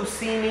those who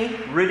see me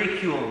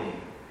ridicule me.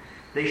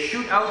 They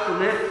shoot out the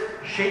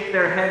lift, shake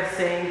their heads,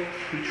 saying,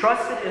 He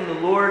trusted in the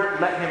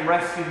Lord, let him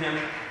rescue him.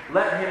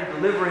 Let him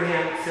deliver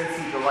him, since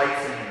he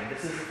delights in him.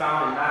 This is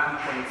found in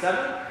Matthew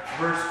 27,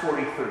 verse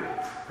 43.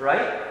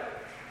 Right?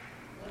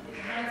 What did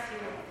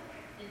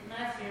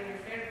Matthew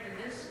refer to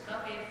this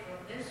copy for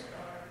this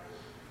or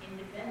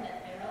independent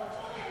at all?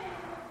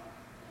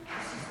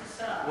 This is the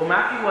Son. Well,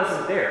 Matthew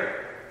wasn't there.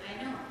 I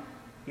know.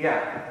 Yeah,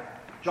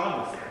 John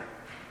was there.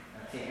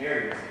 And St.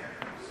 Mary was there.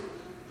 So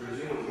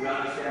presumably we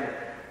understand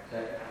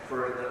that for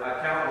the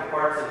account of the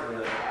parts of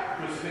the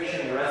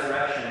crucifixion and the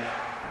resurrection,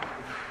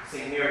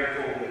 St. Mary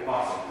told the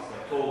apostles,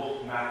 like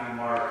told Matthew,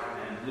 Mark,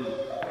 and Luke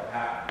what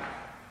happened.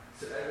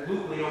 So,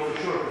 Luke we know for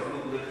sure because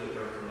Luke lived with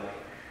her for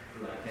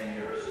like 10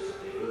 years or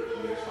something, 8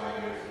 years,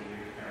 5 years, 8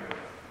 years, I can't remember.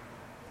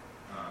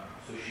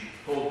 So she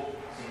told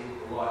St.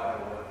 Luke a lot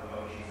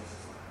about Jesus.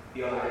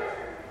 The other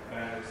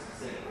evangelists the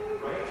same,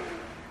 right?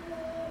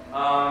 A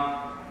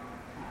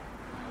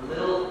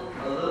little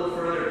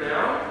further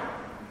down,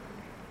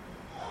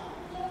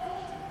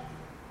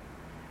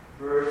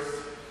 verse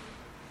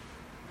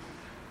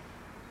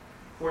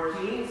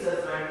 14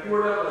 says, I am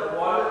poured out like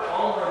water,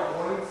 all my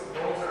bones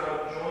are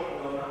out of joint.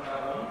 No, not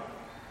that one.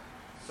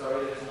 Sorry,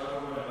 there's another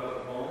one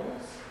about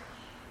bones.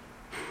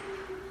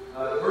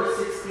 Verse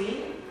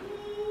 16,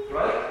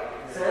 right?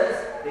 It says,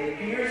 they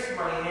pierced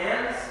my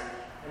hands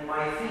and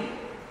my feet.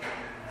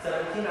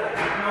 17, I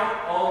can count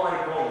all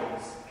my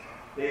bones.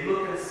 They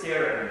look and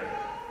stare at me.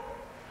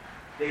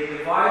 They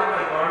divide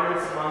my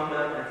garments among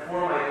them, and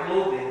for my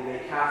clothing they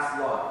cast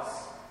lots.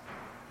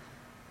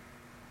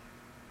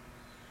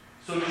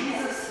 So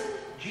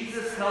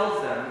Jesus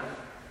tells them,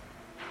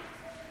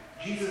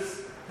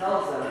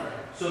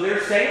 so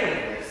they're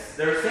saying this.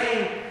 They're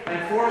saying,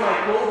 and for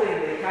my clothing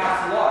they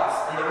cast lots.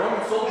 And the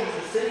Roman soldiers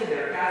are sitting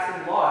there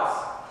casting lots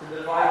to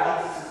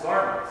divide Jesus'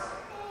 garments.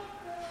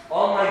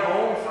 All my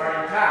bones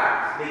are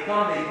intact. They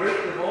come, they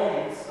break the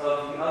bones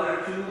of the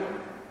other two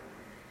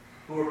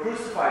who were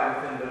crucified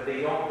with him, but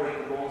they don't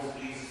break the bones of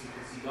Jesus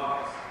because he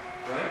dies.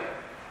 Right?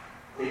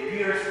 They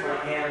pierce my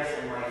hands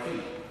and my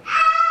feet.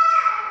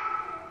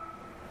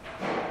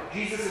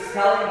 Jesus is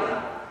telling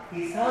them,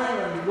 he's telling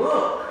them,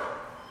 look,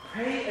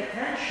 pay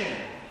attention.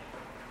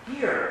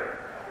 Here,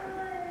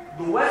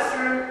 the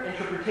Western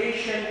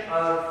interpretation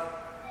of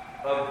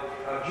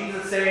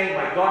Jesus saying,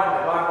 my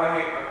God,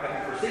 why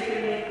have you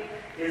forsaken me?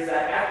 Is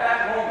that at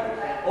that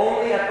moment, and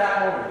only at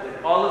that moment,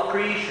 in all of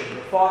creation,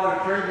 the Father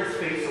turned his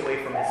face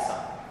away from his Son.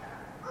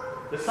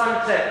 The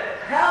Son said,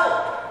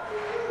 help!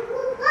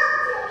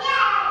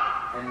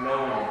 And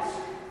no one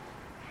answered.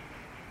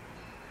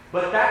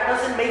 But that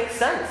doesn't make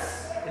sense.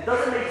 It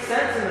doesn't make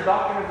sense in the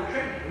doctrine of the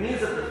Trinity. It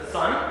means that the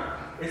Son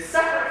is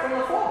separate from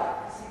the Father.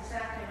 That's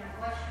exactly the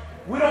question.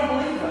 We don't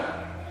believe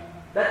that.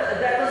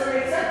 That doesn't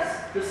make sense.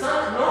 The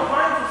Son, no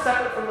times was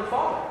separate from the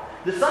Father.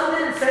 The Son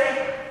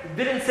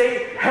didn't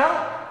say,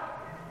 help!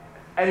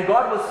 And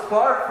God was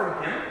far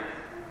from him.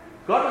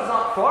 God was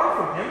not far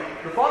from him.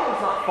 The Father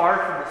was not far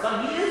from the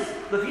Son. He's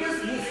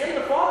in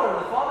the Father, and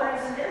the Father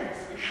is in him.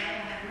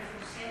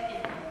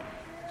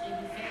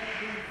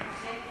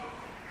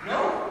 No,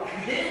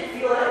 he didn't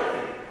feel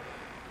anything.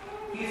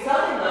 He's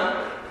telling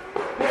them,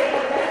 pay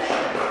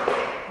attention.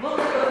 Look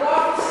at the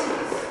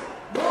prophecies.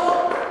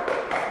 Look.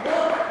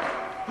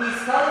 He's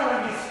telling them,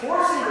 he's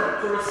forcing them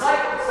to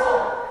recite the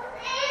psalm.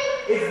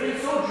 It's been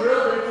so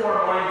drilled into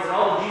our minds in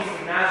all the Jesus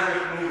of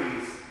Nazareth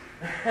movies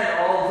and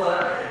all the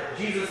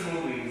Jesus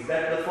movies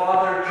that the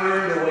Father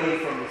turned away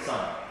from the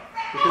Son.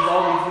 Because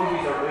all these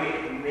movies are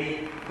made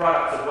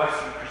products of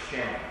Western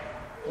Christianity.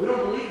 We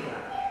don't believe that.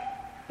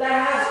 That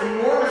has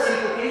enormous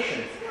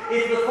implications.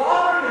 If the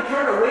Father can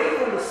turn away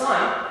from the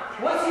Son,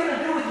 what's he going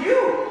to do with you?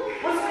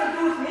 What's he going to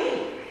do with me?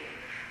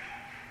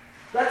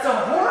 That's a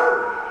horror.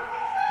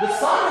 The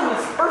Son, who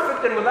is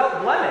perfect and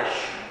without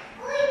blemish,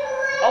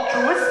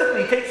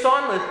 altruistically takes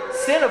on the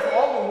sin of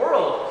all the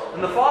world,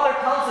 and the Father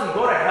tells him,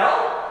 go to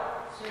hell?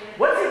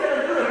 What's he going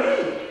to do to me?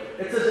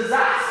 It's a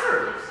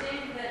disaster. You're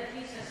saying that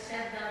Jesus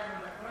said that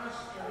on the cross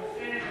to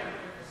refer them to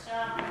the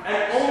Son. And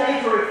only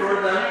to refer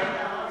them,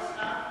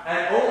 and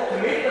to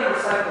make them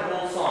recite the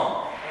whole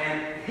psalm. And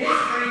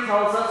history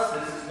tells us,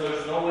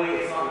 there's no way,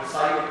 it's not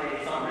recited,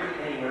 it's not written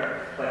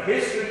anywhere, but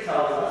history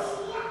tells us,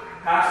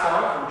 passed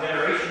on from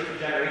generation to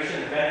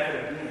generation, the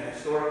benefit of being a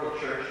historical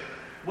church,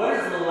 what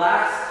are the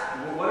last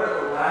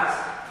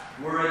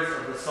words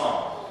of the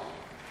psalm?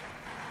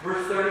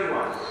 Verse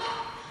 31.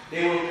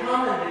 They will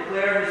come and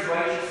declare his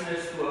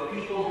righteousness to a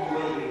people who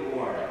will be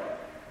born,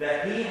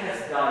 that he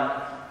has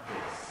done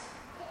this.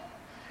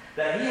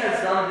 That he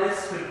has done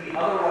this could be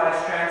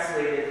otherwise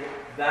translated,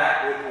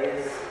 that it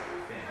is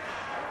finished.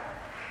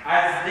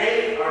 As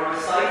they are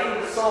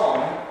reciting the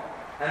psalm,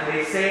 and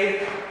they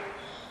say,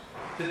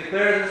 to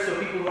declare this to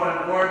people who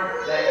are born,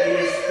 that it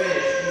is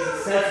finished,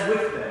 Jesus says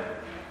with them,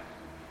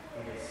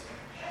 it is finished.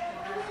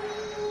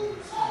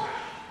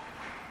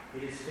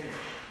 It is finished.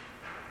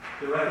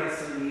 The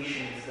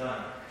reconciliation is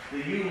done. The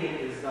union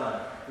is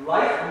done.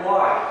 Life,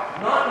 why?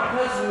 Not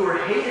because we were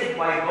hated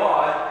by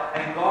God,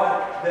 and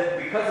God, that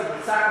because of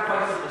the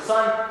sacrifice of the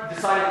Son,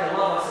 decided to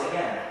love us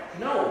again.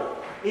 No.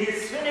 It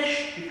is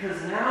finished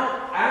because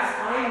now, as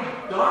I'm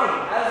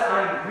dying, as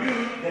I'm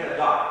really going to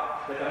die,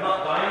 like I'm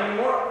not dying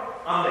anymore,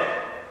 I'm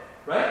dead.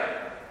 Right?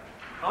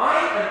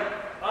 I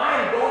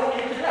am going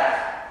into death.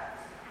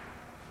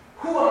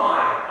 Who am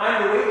I? I'm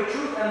the way, the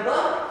truth, and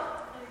the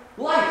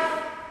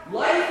life.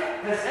 Life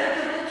has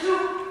entered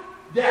into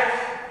death.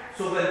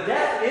 So then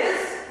death is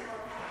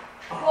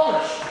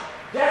abolished.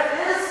 Death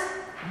is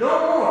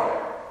no more.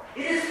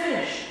 It is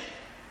finished.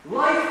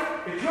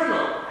 Life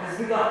eternal has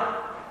begun.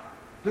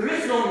 There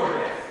is no more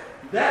death.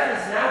 Death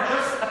is now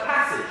just a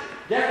passage.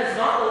 Death is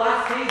not the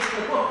last page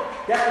in the book.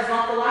 Death is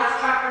not the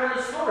last chapter in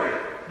the story.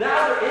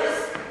 Now there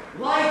is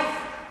life.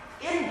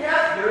 In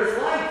death there is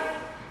life.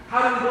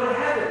 How do we go to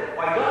heaven?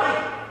 By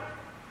dying.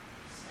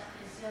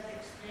 Is that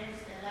explains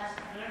the last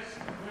verse,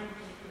 going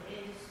into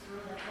Hades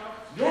through the cross?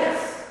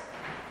 Yes.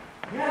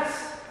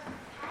 Yes.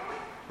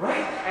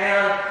 Right?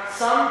 And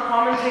some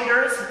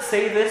commentators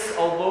say this,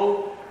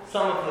 although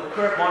some of the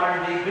current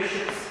modern day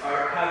bishops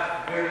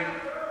have very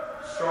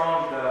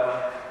strong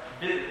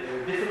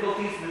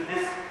difficulties with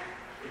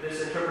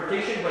this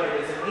interpretation, but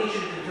it is an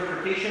ancient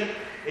interpretation.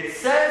 It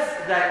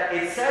says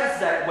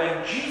that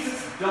when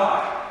Jesus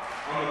died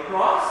on the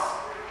cross,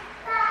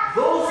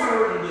 those who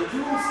were in the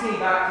tombs came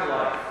back to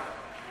life,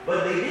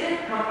 but they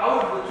didn't come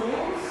out of the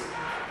tombs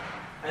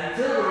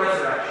until the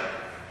resurrection.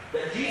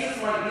 That Jesus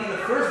might be the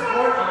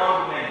firstborn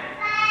among many.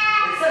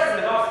 It says in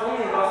the Gospel,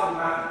 only in the Gospel of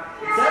Matthew,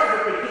 it says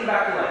that they came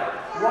back to life.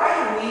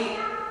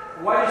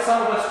 Why do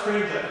some of us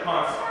cringe at the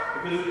concept?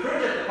 Because we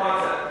cringe at the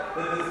concept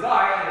that this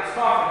guy in his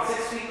coffin,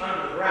 6 feet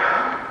under the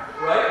ground,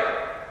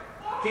 right,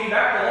 came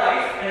back to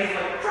life, and he's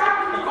like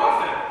trapped in the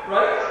coffin,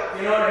 right?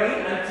 You know what I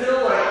mean?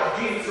 Until like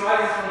Jesus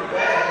rises from the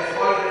dead and his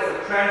body gets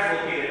like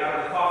translocated out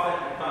of the coffin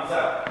and comes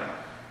out.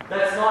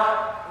 That's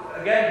not.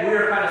 Again,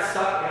 we're kind of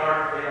stuck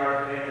in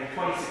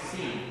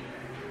 2016.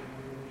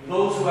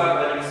 Those who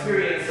have an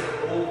experience of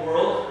the old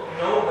world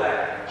know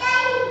that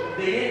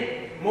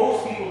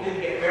most people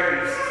didn't get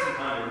buried 6 feet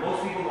under.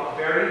 Most people got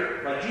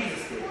buried like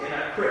Jesus did, in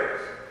a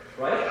crypt,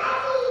 right?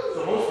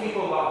 So most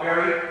people got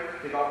buried,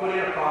 they got put in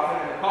a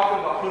coffin, and the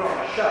coffin got put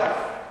on a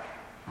shelf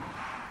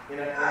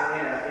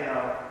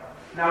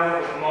now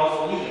we have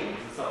mausoleums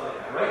and stuff like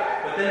that, right?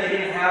 But then they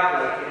didn't have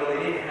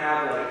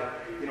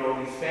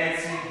these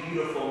fancy,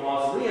 beautiful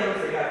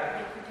mausoleums. They got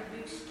They put a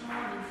big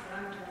stone in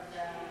front of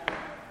the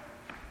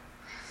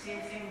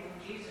same thing when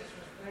Jesus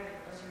was buried.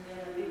 Wasn't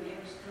there a big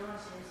heavy stone?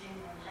 Same thing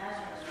when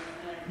Lazarus was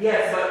buried.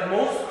 yes, but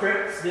most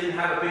crypts didn't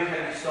have a big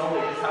heavy stone.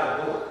 They just had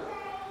a door,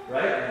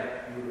 right?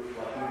 And you would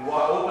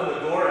open the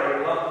door, and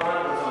your loved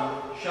one was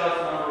on shelf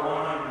number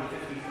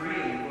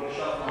 153, and you go to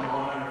shelf number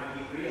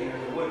 153, and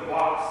there's a wood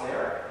box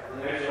there,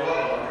 and there's your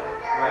loved one,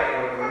 right,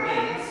 or the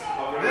remains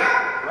of your loved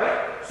one, right?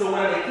 So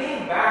when they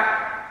came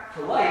back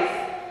to life,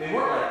 they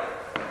weren't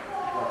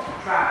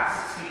like trapped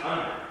 6 feet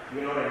under.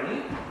 You know what I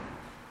mean?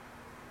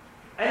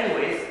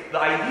 Anyways, the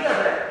idea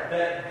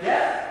that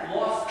death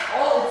lost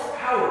all its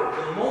power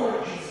the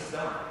moment Jesus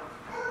died.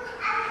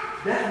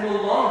 There's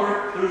no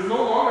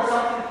longer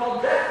something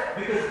called death,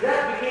 because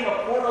death became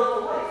a portal to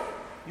life.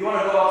 You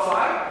want to go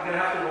outside, you're going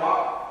to have to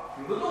walk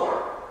through the door.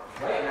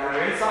 Right? Now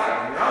you're inside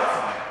and you're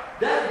outside.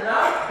 Death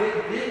now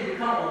didn't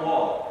become a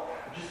wall.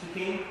 It just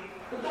became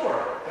the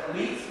door that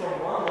leads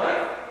from one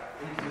life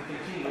into the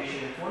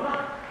continuation into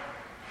another.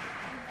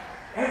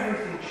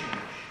 Everything changed.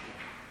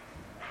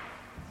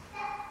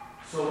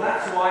 So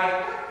that's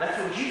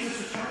what Jesus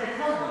was trying to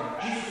tell them.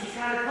 Jesus was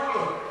trying to tell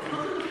them,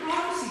 look at the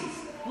prophecies.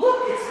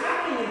 Look, it's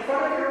happening in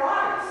front of your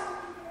eyes.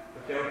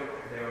 But they were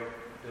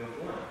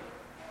blind.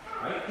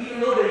 Right? Even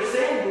though they're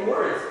saying the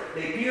words,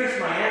 they pierced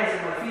my hands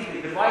and my feet,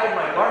 they divided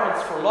my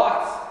garments for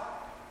lots.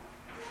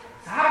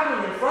 It's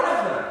happening in front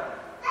of them.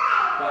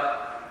 But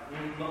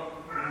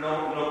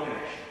no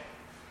connection.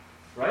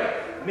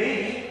 Right?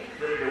 Maybe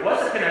there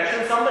was a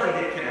connection, somebody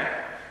did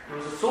connect. There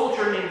was a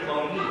soldier named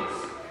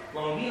Longinus.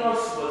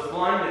 Longinus was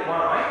blind in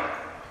one eye,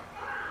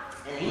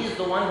 and he's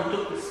the one who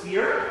took the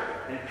spear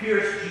and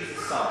pierced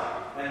Jesus'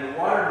 side. And the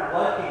water and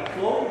blood came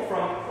flowing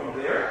from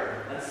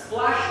there and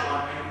splashed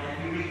on him, and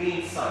he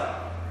regained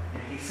sight.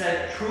 And he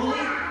said,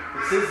 truly,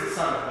 this is the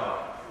Son of God.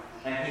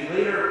 And he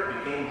later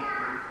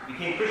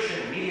became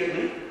Christian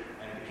immediately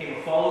and became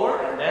a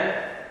follower, and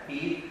then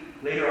he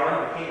later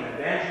on became an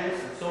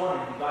evangelist and so on,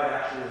 and he died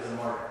actually as a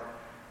martyr.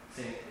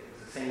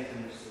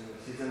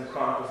 He's in the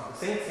Chronicles of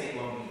the Saint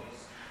Longinus.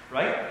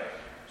 Right?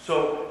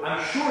 So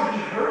I'm sure he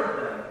heard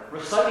them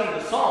reciting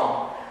the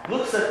psalm,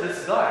 looks at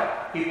this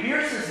guy, he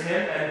pierces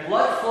him and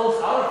blood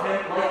flows out of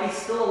him like he's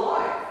still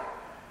alive.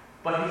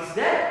 But he's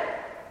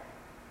dead.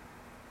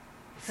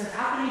 He says,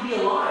 how can he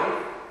be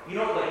alive? You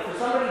know, like for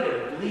somebody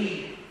to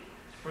bleed,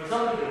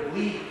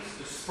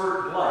 to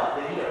spurt blood,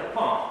 they need a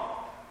pump.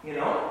 You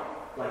know?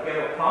 Like you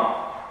have a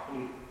pump,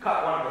 and you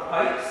cut one of the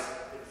pipes,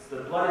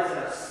 the blood is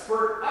going to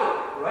spurt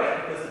out,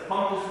 right? Because the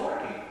pump is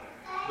working.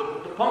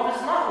 The pump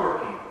is not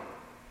working.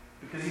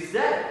 Because he's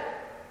dead.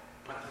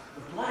 But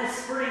the blood is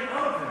spurting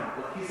out of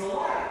him like he's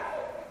alive.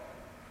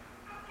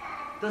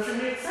 doesn't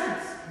make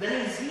sense.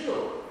 Then he's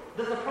healed.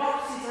 That the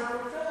prophecies are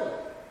fulfilled.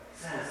 It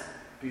says,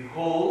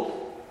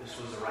 behold, this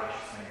was a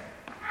righteous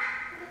man.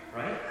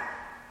 Right? It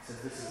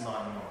says this is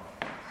not normal.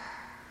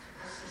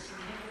 What's the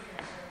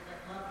significance of the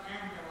blood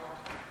and the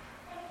water?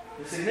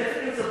 The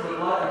significance of the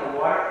blood and the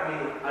water, I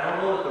mean, I don't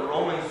know that the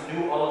Romans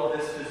knew all of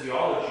this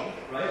physiology,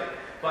 right?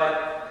 But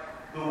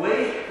the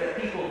way that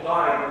people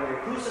died when they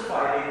were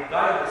crucified, they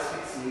died of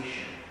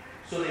asphyxiation.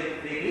 So they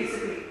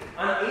basically,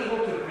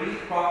 unable to breathe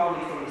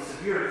properly from the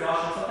severe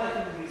exhaustion, sometimes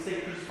people would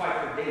stay crucified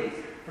for days,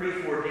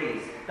 3-4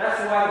 days. That's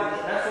why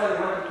they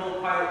went and told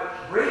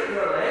Pilate, break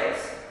their legs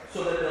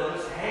so that they'll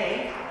just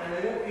hang and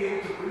they won't be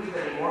able to breathe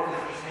anymore because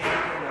they're just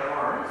hanging from their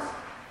arms,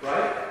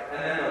 right? And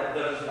then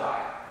they'll just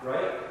die,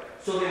 right?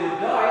 So they would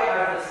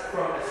die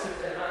from an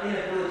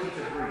inability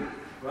to breathe,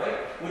 right?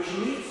 Which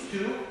leads to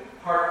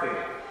heart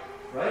failure,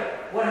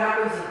 right? What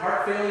happens in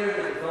heart failure?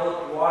 They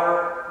develop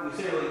water. We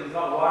say he's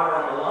got water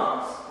on the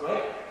lungs,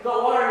 right? He's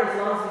got water in his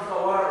lungs. He's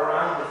got water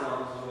around his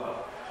lungs as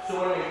well. So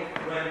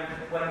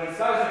when these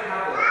guys would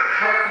have a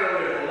heart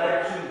failure that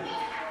led to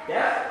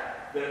death,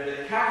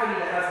 the cavity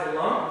that has the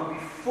lung would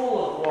be full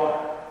of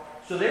water.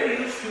 So they're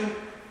used to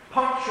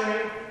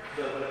puncturing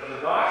the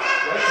guy,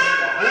 right?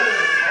 The hole in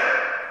his heart.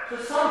 So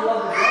some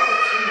blood, the blood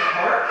that's in the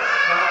heart,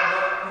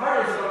 the heart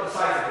is about the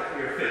size of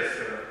your fist,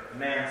 or a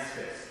man's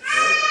fist,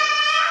 right?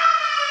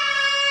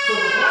 So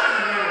the blood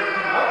in there would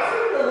come out, so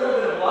a little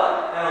bit of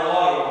blood and a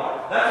lot of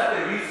water. That's what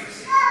they're used to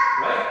seeing,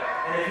 right?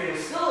 And if he was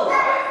still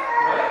alive,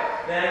 right,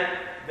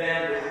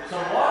 then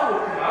some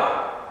water would come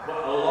out, but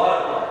a lot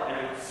of blood,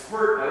 and it would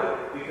spurt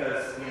out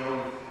because,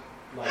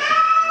 like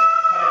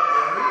cut an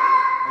artery,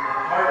 and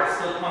the heart is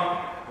still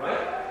pumping, right?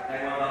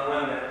 And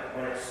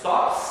when it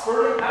stops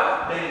spurting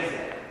out, then he's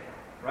dead.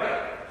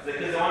 Right? So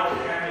because they wanted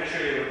to make sure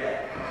they were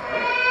dead.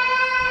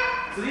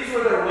 Right? So these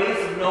were their ways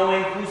of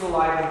knowing who's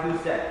alive and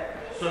who's dead.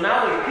 So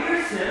now they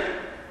pierce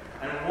him,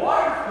 and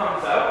water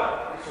comes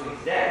out, so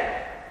he's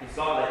dead. He's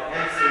got like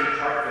end-stage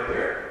heart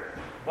failure.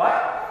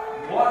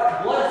 But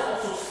blood is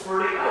also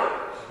spurting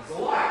out, so he's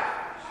alive.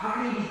 So how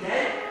can he be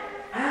dead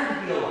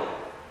and be alive?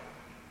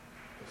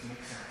 Doesn't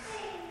make sense.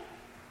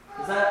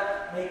 Does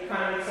that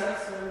kind of make sense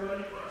to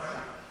everybody?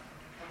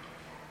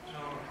 No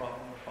problem.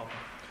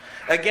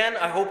 Again,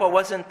 I hope I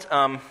wasn't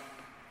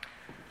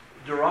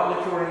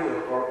derogatory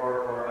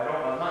or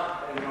I'm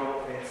not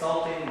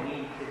insulting,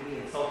 mean to be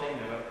insulting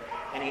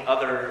any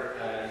other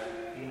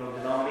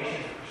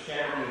denominations of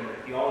Christianity and their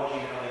theology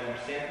and how they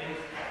understand things.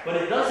 But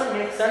it doesn't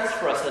make sense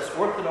for us as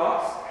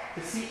Orthodox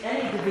to see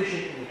any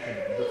division in the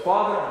Trinity. The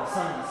Father and the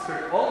Son and the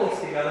Spirit always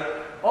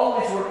together,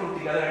 always working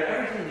together, and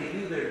everything they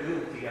do, they're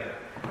doing together.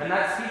 And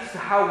that speaks to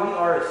how we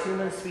are as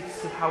humans,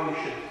 speaks to how we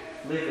should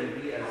live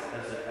and be as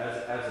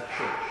a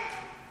church.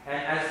 And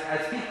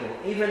as people,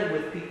 even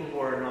with people who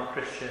are not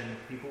Christian,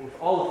 people with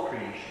all of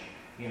creation,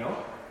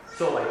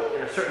 So like,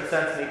 in a certain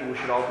sense, maybe we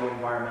should all be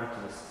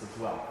environmentalists as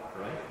well,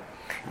 right?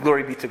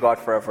 Glory be to God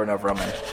forever and ever, amen.